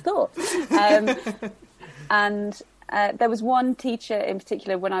 Who'd have thought? And there was one teacher in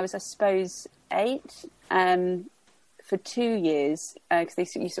particular when I was, I suppose, 8, for 2 years,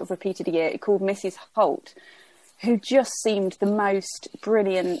 because you sort of repeated a year, called Mrs. Holt, who just seemed the most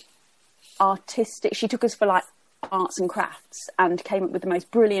brilliant artistic. She took us for like arts and crafts and came up with the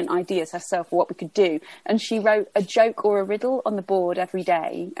most brilliant ideas herself for what we could do. And she wrote a joke or a riddle on the board every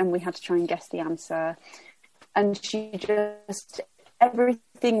day, and we had to try and guess the answer. And she just,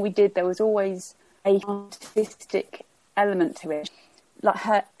 everything we did, there was always a artistic element to it. Like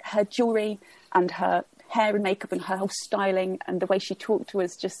her jewellery and her hair and makeup and her whole styling and the way she talked to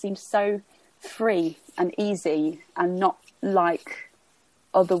us just seemed so free and easy and not like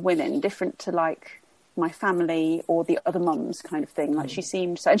other women, different to like my family or the other mums kind of thing. Like she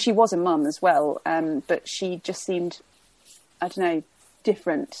seemed so, and she was a mum as well, but she just seemed, I don't know,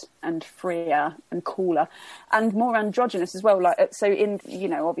 different and freer and cooler and more androgynous as well. Like, so in, you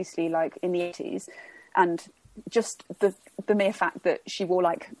know, obviously like in the 80s, and just the mere fact that she wore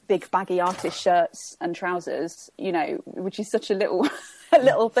like big baggy artist shirts and trousers, you know, which is such a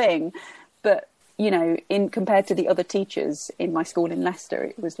little thing, but you know, in compared to the other teachers in my school in Leicester,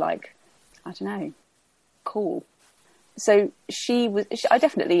 it was like, I don't know, cool. So I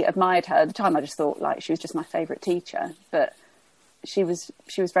definitely admired her at the time. I just thought like she was just my favourite teacher, but she was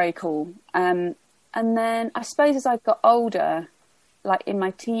very cool. And then I suppose as I got older, like in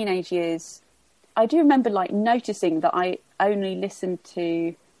my teenage years, I do remember like noticing that I only listened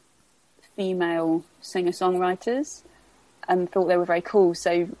to female singer-songwriters and thought they were very cool.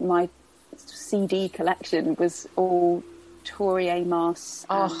 So my CD collection was all Tori Amos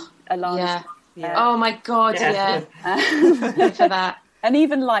and Alana. Yeah. Oh my God, yeah. For that. And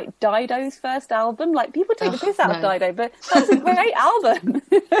even like Dido's first album, like people take the piss out of Dido, but that's a great album.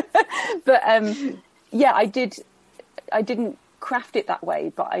 But yeah, I didn't craft it that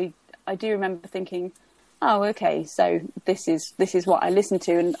way, but I do remember thinking, oh, okay, so this is what I listen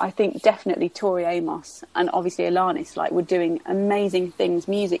to. And I think definitely Tori Amos and obviously Alanis like were doing amazing things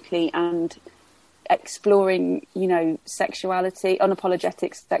musically and exploring, you know, sexuality,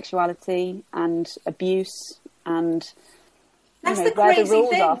 unapologetic sexuality and abuse and that's you know, the where crazy the rules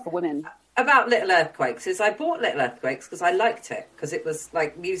thing are for women. About Little Earthquakes is I bought Little Earthquakes because I liked it, because it was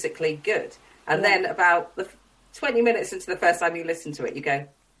like musically good. And then about the 20 minutes into the first time you listen to it, you go,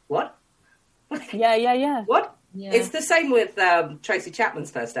 what? Yeah. What? Yeah. It's the same with Tracy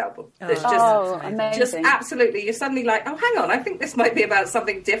Chapman's first album. There's amazing. just absolutely, you're suddenly like, oh, hang on, I think this might be about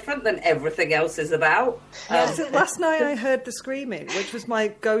something different than everything else is about. So last night I heard The Screaming, which was my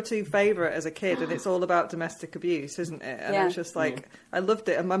go-to favourite as a kid, and it's all about domestic abuse, isn't it? And I was just like, I loved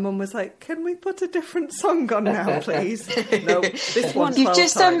it, and my mum was like, can we put a different song on now, please? No, this one 12 You've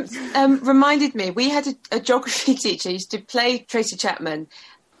just times. reminded me, we had a geography teacher who used to play Tracy Chapman.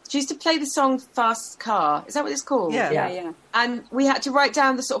 She used to play the song Fast Car. Is that what it's called? Yeah. And we had to write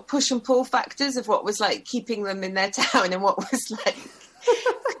down the sort of push and pull factors of what was like keeping them in their town and what was like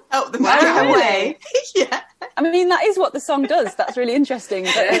help them out away. Yeah. I mean, that is what the song does. That's really interesting.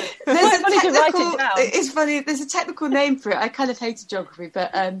 But it's quite funny to write it down. It's funny. There's a technical name for it. I kind of hated geography,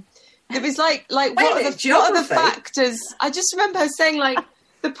 but it was like what are the factors? I just remember her saying like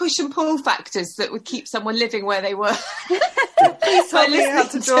the push and pull factors that would keep someone living where they were. Please tell me you had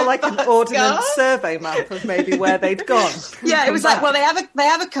to draw like an ordnance survey map of maybe where they'd gone. Yeah, it was like, well, they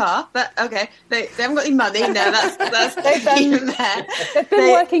have a car, but okay, they haven't got any money. No, that's even there. They've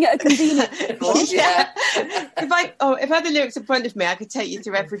been working at a convenience store. Yeah. If I had the lyrics in front of me, I could take you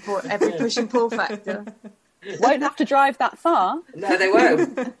through every push and pull factor. Won't have to drive that far. No, they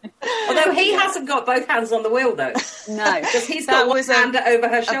won't. Although he hasn't got both hands on the wheel, though. No. Because he's got one hand over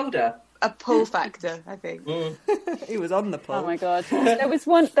her shoulder. A pull factor, I think. He was on the pull. Oh my God. There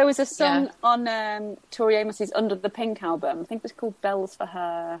was a song on Tori Amos's Under the Pink album. I think it was called Bells for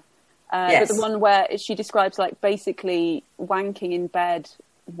Her. But the one where she describes like basically wanking in bed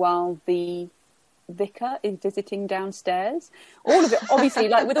while the vicar is visiting downstairs. All of it, obviously,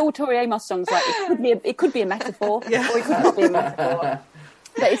 like with all Tori Amos songs, like it could be a metaphor, or it could not be a metaphor.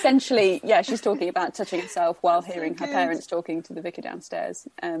 But essentially, yeah, she's talking about touching herself while hearing her parents talking to the vicar downstairs.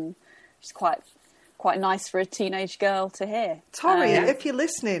 Which is quite nice for a teenage girl to hear. Tori, if you're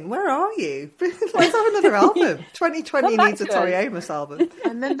listening, where are you? Let's have another album. 2020 needs a Tori Amos album. I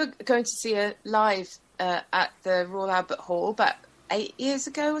remember going to see her live at the Royal Albert Hall about 8 years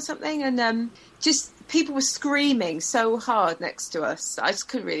ago or something, and just people were screaming so hard next to us. I just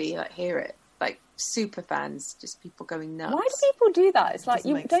couldn't really hear it. Like super fans, just people going nuts. Why do people do that? It's like,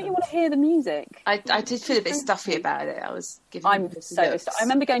 you want to hear the music? I did feel a bit stuffy about it. I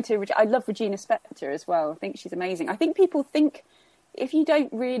remember going to. I love Regina Spektor as well. I think she's amazing. I think people think if you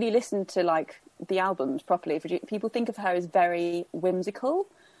don't really listen to like the albums properly, people think of her as very whimsical,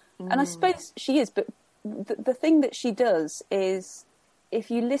 and I suppose she is. But the thing that she does is, if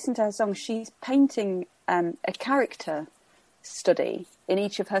you listen to her songs, she's painting a character study in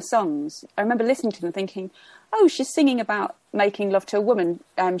each of her songs. I remember listening to them thinking, oh, she's singing about making love to a woman,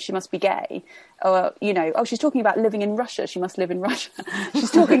 she must be gay. Or, she's talking about living in Russia, she must live in Russia.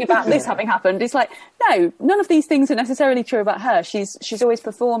 She's talking about this having happened. It's like, no, none of these things are necessarily true about her. She's always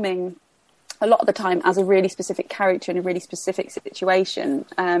performing a lot of the time as a really specific character in a really specific situation.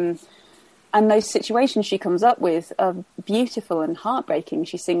 And those situations she comes up with are beautiful and heartbreaking.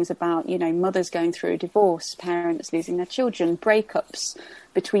 She sings about, mothers going through a divorce, parents losing their children, breakups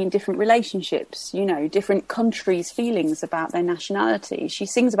between different relationships, different countries' feelings about their nationality. She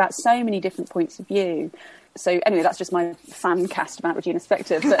sings about so many different points of view. So anyway, that's just my fan cast about Regina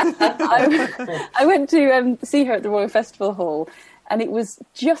Spektor. But I went to see her at the Royal Festival Hall. And it was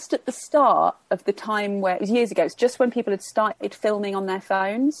just at the start of the time where, it was years ago, it's just when people had started filming on their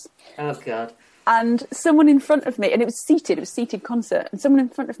phones. Oh, God. And someone in front of me, and it was seated concert, and someone in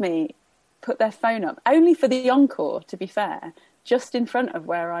front of me put their phone up, only for the encore, to be fair, just in front of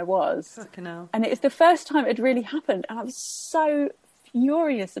where I was. Fucking hell. And it was the first time it had really happened, and I was so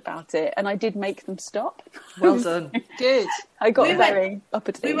furious about it, and I did make them stop. Well done. Good. I got very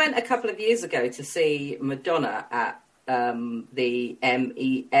uppity. We went a couple of years ago to see Madonna at the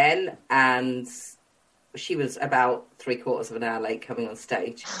MEN, and she was about 3/4 of an hour late coming on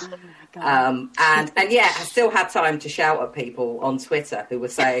stage. Oh my God. And yeah, I still had time to shout at people on Twitter who were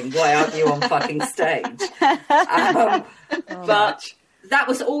saying, "Why aren't you on fucking stage?" But that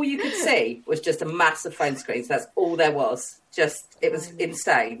was all you could see, was just a massive phone screen. So that's all there was. It was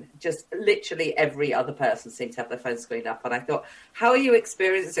insane. Just literally every other person seemed to have their phone screen up. And I thought, how are you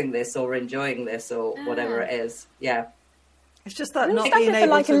experiencing this or enjoying this or whatever it is? Yeah. It's just that not being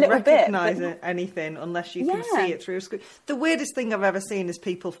able to recognise anything unless you can see it through a screen. The weirdest thing I've ever seen is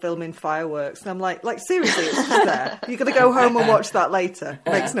people filming fireworks. And I'm like seriously, it's just there. You're going to go home and watch that later.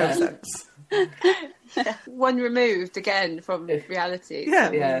 Makes no sense. One removed again from reality.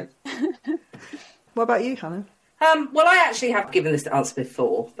 Yeah. What about you, Hannah? Well, I actually have given this answer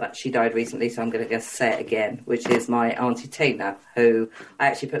before, but she died recently, so I'm going to just say it again, which is my Auntie Tina, who I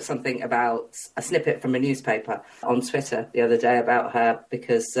actually put something about a snippet from a newspaper on Twitter the other day about her,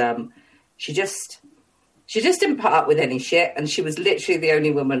 because she just didn't put up with any shit, and she was literally the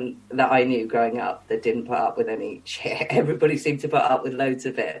only woman that I knew growing up that didn't put up with any shit. Everybody seemed to put up with loads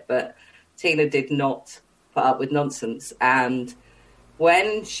of it, but Tina did not put up with nonsense. And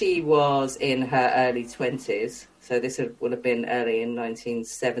when she was in her early 20s, so this would have been early in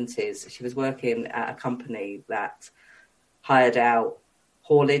 1970s, she was working at a company that hired out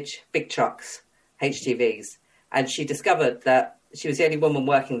haulage, big trucks, HGVs. And she discovered that she was the only woman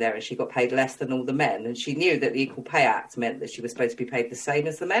working there and she got paid less than all the men. And she knew that the Equal Pay Act meant that she was supposed to be paid the same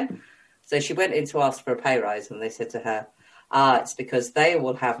as the men. So she went in to ask for a pay rise, and they said to her, it's because they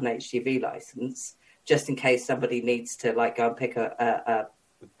will have an HGV license just in case somebody needs to go and pick a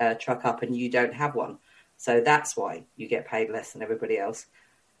truck up and you don't have one. So that's why you get paid less than everybody else.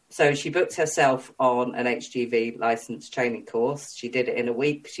 So she booked herself on an HGV license training course. She did it in a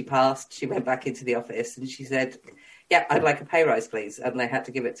week. She passed. She went back into the office and she said, "Yeah, I'd like a pay rise, please." And they had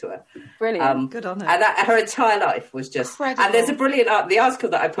to give it to her. Brilliant. Good on her. And her entire life was just... Incredible. And there's a brilliant... the article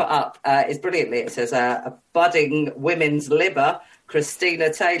that I put up is brilliantly... It says, a budding women's libber,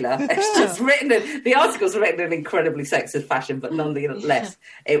 Christina Taylor. It's just written... The article's written in incredibly sexist fashion, but nonetheless,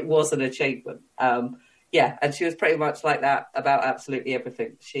 it was an achievement. Yeah, and she was pretty much like that about absolutely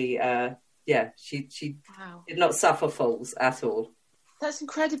everything. She did not suffer fools at all. That's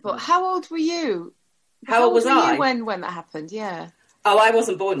incredible. How old were you? How old was I? When that happened? Yeah. Oh, I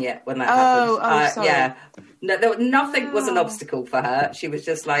wasn't born yet when that happened. Oh, sorry. Yeah. No, nothing was an obstacle for her. She was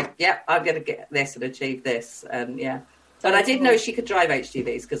just like, yeah, I'm going to get this and achieve this. And yeah. But I did know she could drive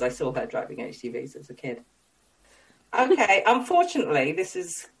HGVs because I saw her driving HGVs as a kid. Okay, unfortunately, this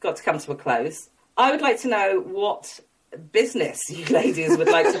has got to come to a close. I would like to know what business you ladies would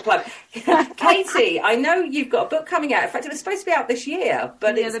like to plug. Katie, I know you've got a book coming out. In fact, it was supposed to be out this year,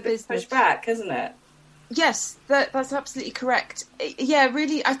 but it's been pushed back, hasn't it? Yes, that's absolutely correct. Yeah,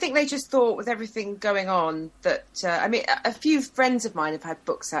 really, I think they just thought with everything going on that, a few friends of mine have had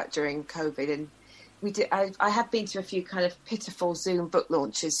books out during COVID, and I have been to a few kind of pitiful Zoom book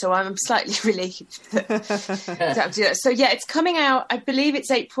launches, so I'm slightly relieved that do that. So yeah, it's coming out, I believe it's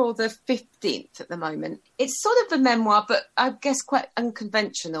April the 15th at the moment. It's sort of a memoir, but I guess quite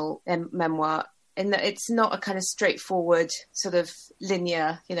unconventional memoir, in that it's not a kind of straightforward sort of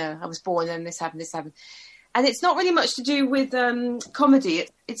linear, I was born and this happened. And it's not really much to do with comedy.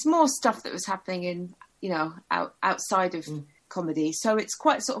 It's more stuff that was happening in, outside of comedy. So it's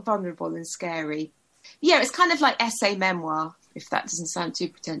quite sort of vulnerable and scary. Yeah, it's kind of like essay memoir, if that doesn't sound too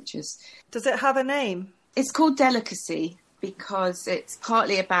pretentious. Does it have a name? It's called Delicacy because it's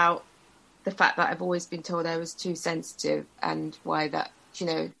partly about the fact that I've always been told I was too sensitive and why that,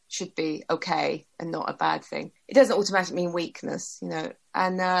 should be okay and not a bad thing. It doesn't automatically mean weakness,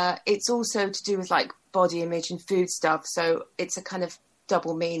 and it's also to do with body image and food stuff. So it's a kind of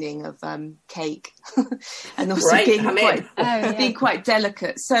double meaning of cake and also being quite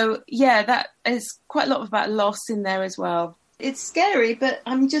delicate. So yeah, that is quite a lot about loss in there as well. It's scary, but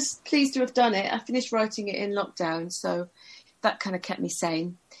I'm just pleased to have done it. I finished writing it in lockdown, so that kind of kept me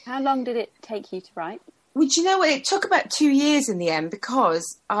sane. How long did it take you to write? Well, do you know what? It took about 2 years in the end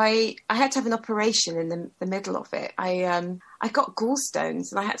because I had to have an operation in the middle of it. I got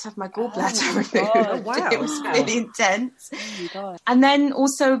gallstones and I had to have my gallbladder removed. Oh, wow. It was really intense. Oh my God. And then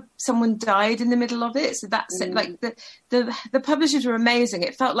also someone died in the middle of it. So that's it. Like the publishers were amazing.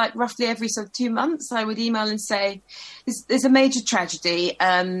 It felt like roughly every sort of 2 months I would email and say, there's a major tragedy.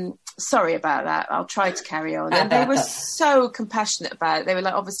 Sorry about that. I'll try to carry on. And they were so compassionate about it. They were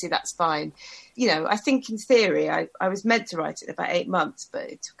like, obviously that's fine. You know, I think in theory, I was meant to write it in about 8 months, but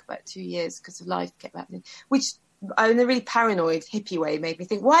it took about 2 years because of life kept happening, which in a really paranoid hippie way made me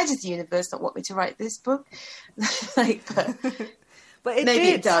think, why does the universe not want me to write this book? But maybe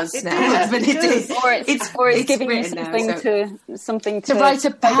it does now. But it is. Or it's giving you something to write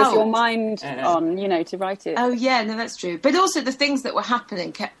about. Focus your mind on, to write it. Oh yeah, no, that's true. But also the things that were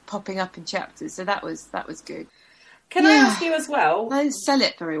happening kept popping up in chapters, so that was good. Can I ask you as well? I didn't sell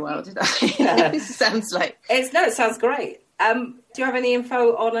it very well, did I? It sounds like it sounds great. Do you have any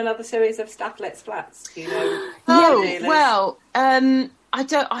info on another series of Staff Let's Flats? Do you know? I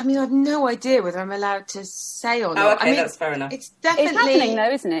don't. I mean, I have no idea whether I'm allowed to say or not. Oh, okay, I mean, that's fair enough. It's happening,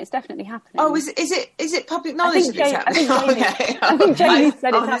 though, isn't it? It's definitely happening. Oh, is it public knowledge that it's happening? I think Jamie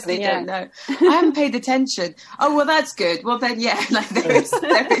said it's happening. Don't know. I haven't paid attention. Oh well, that's good. Well then, yeah, like there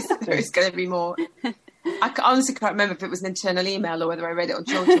is going to be more. I honestly can't remember if it was an internal email or whether I read it on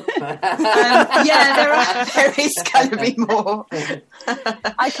Georgia. There is going to be more.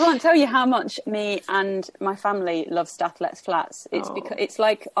 I can't tell you how much me and my family love Staff Let's Flats. It's because it's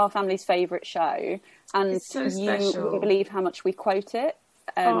like our family's favourite show, and it's so you wouldn't believe how much we quote it.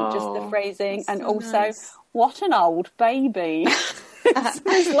 Just the phrasing, and so also, nice. What an old baby.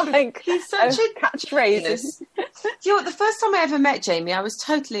 It's like he's such a catchphrase. You know what, the first time I ever met Jamie, I was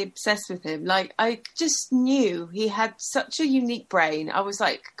totally obsessed with him. Like, I just knew he had such a unique brain. I was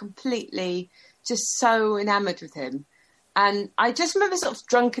like completely just so enamoured with him. And I just remember sort of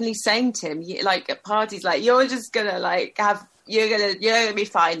drunkenly saying to him, like at parties, like, you're just gonna like you're gonna be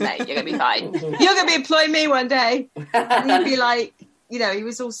fine, mate. You're gonna be fine. You're gonna be employing me one day. And he'd be like, he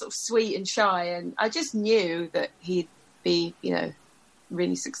was all sort of sweet and shy, and I just knew that he'd be,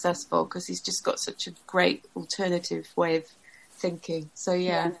 really successful because he's just got such a great alternative way of thinking. So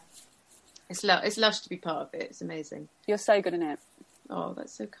it's lush to be part of it. It's amazing. You're so good in it. Oh,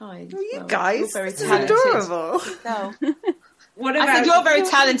 that's so kind. Oh, you guys, you're very it's talented. Adorable. No. What about I said you're very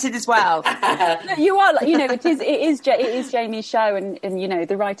talented as well. No, you are. It is Jamie's show, and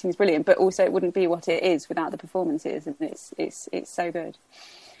the writing is brilliant, but also it wouldn't be what it is without the performances, and it's so good.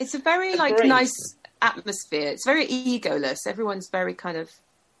 It's a very nice atmosphere. It's very egoless. Everyone's very kind of,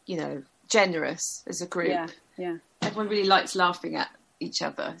 generous as a group. Yeah. Everyone really likes laughing at each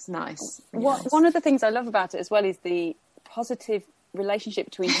other. It's nice. Really nice. One of the things I love about it as well is the positive relationship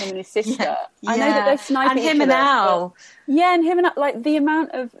between him and his sister. I know that they're sniping and him each and other, Al. And him and Al, like the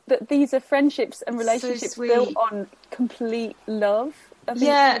amount of that these are friendships and relationships so built on complete love.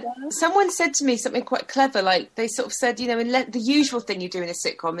 Someone said to me something quite clever. Like they sort of said, the usual thing you do in a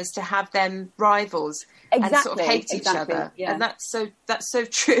sitcom is to have them rivals and sort of hate each other. Yeah. And that's so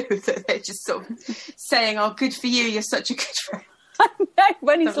true that they're just sort of saying, "Oh, good for you. You're such a good friend."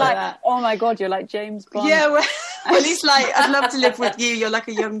 When he's like, "Oh my God, you're like James Bond." Yeah, well, he's like, "I'd love to live with you. You're like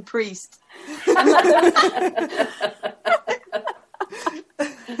a young priest."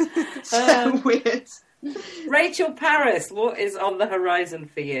 So weird. Rachel Parris, what is on the horizon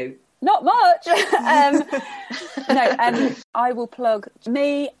for you? Not much. I will plug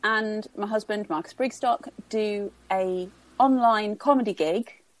me and my husband, Marcus Brigstock, do a online comedy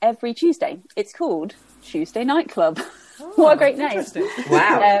gig every Tuesday. It's called Tuesday Night Club. Oh, what a great name.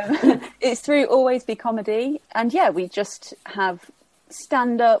 Wow. It's through Always Be Comedy. And we just have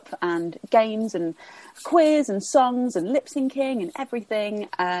stand-up and games and quiz and songs and lip-syncing and everything.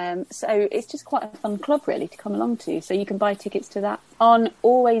 So it's just quite a fun club, really, to come along to. So you can buy tickets to that on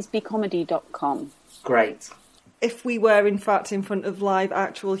alwaysbecomedy.com. Great. If we were, in fact, in front of live,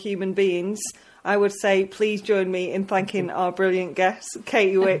 actual human beings, I would say please join me in thanking our brilliant guests,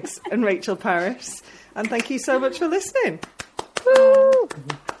 Katie Wix and Rachel Parris. And thank you so much for listening. Woo!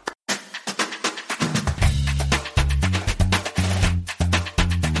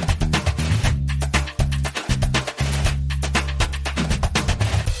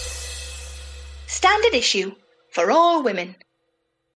 Standard issue for all women.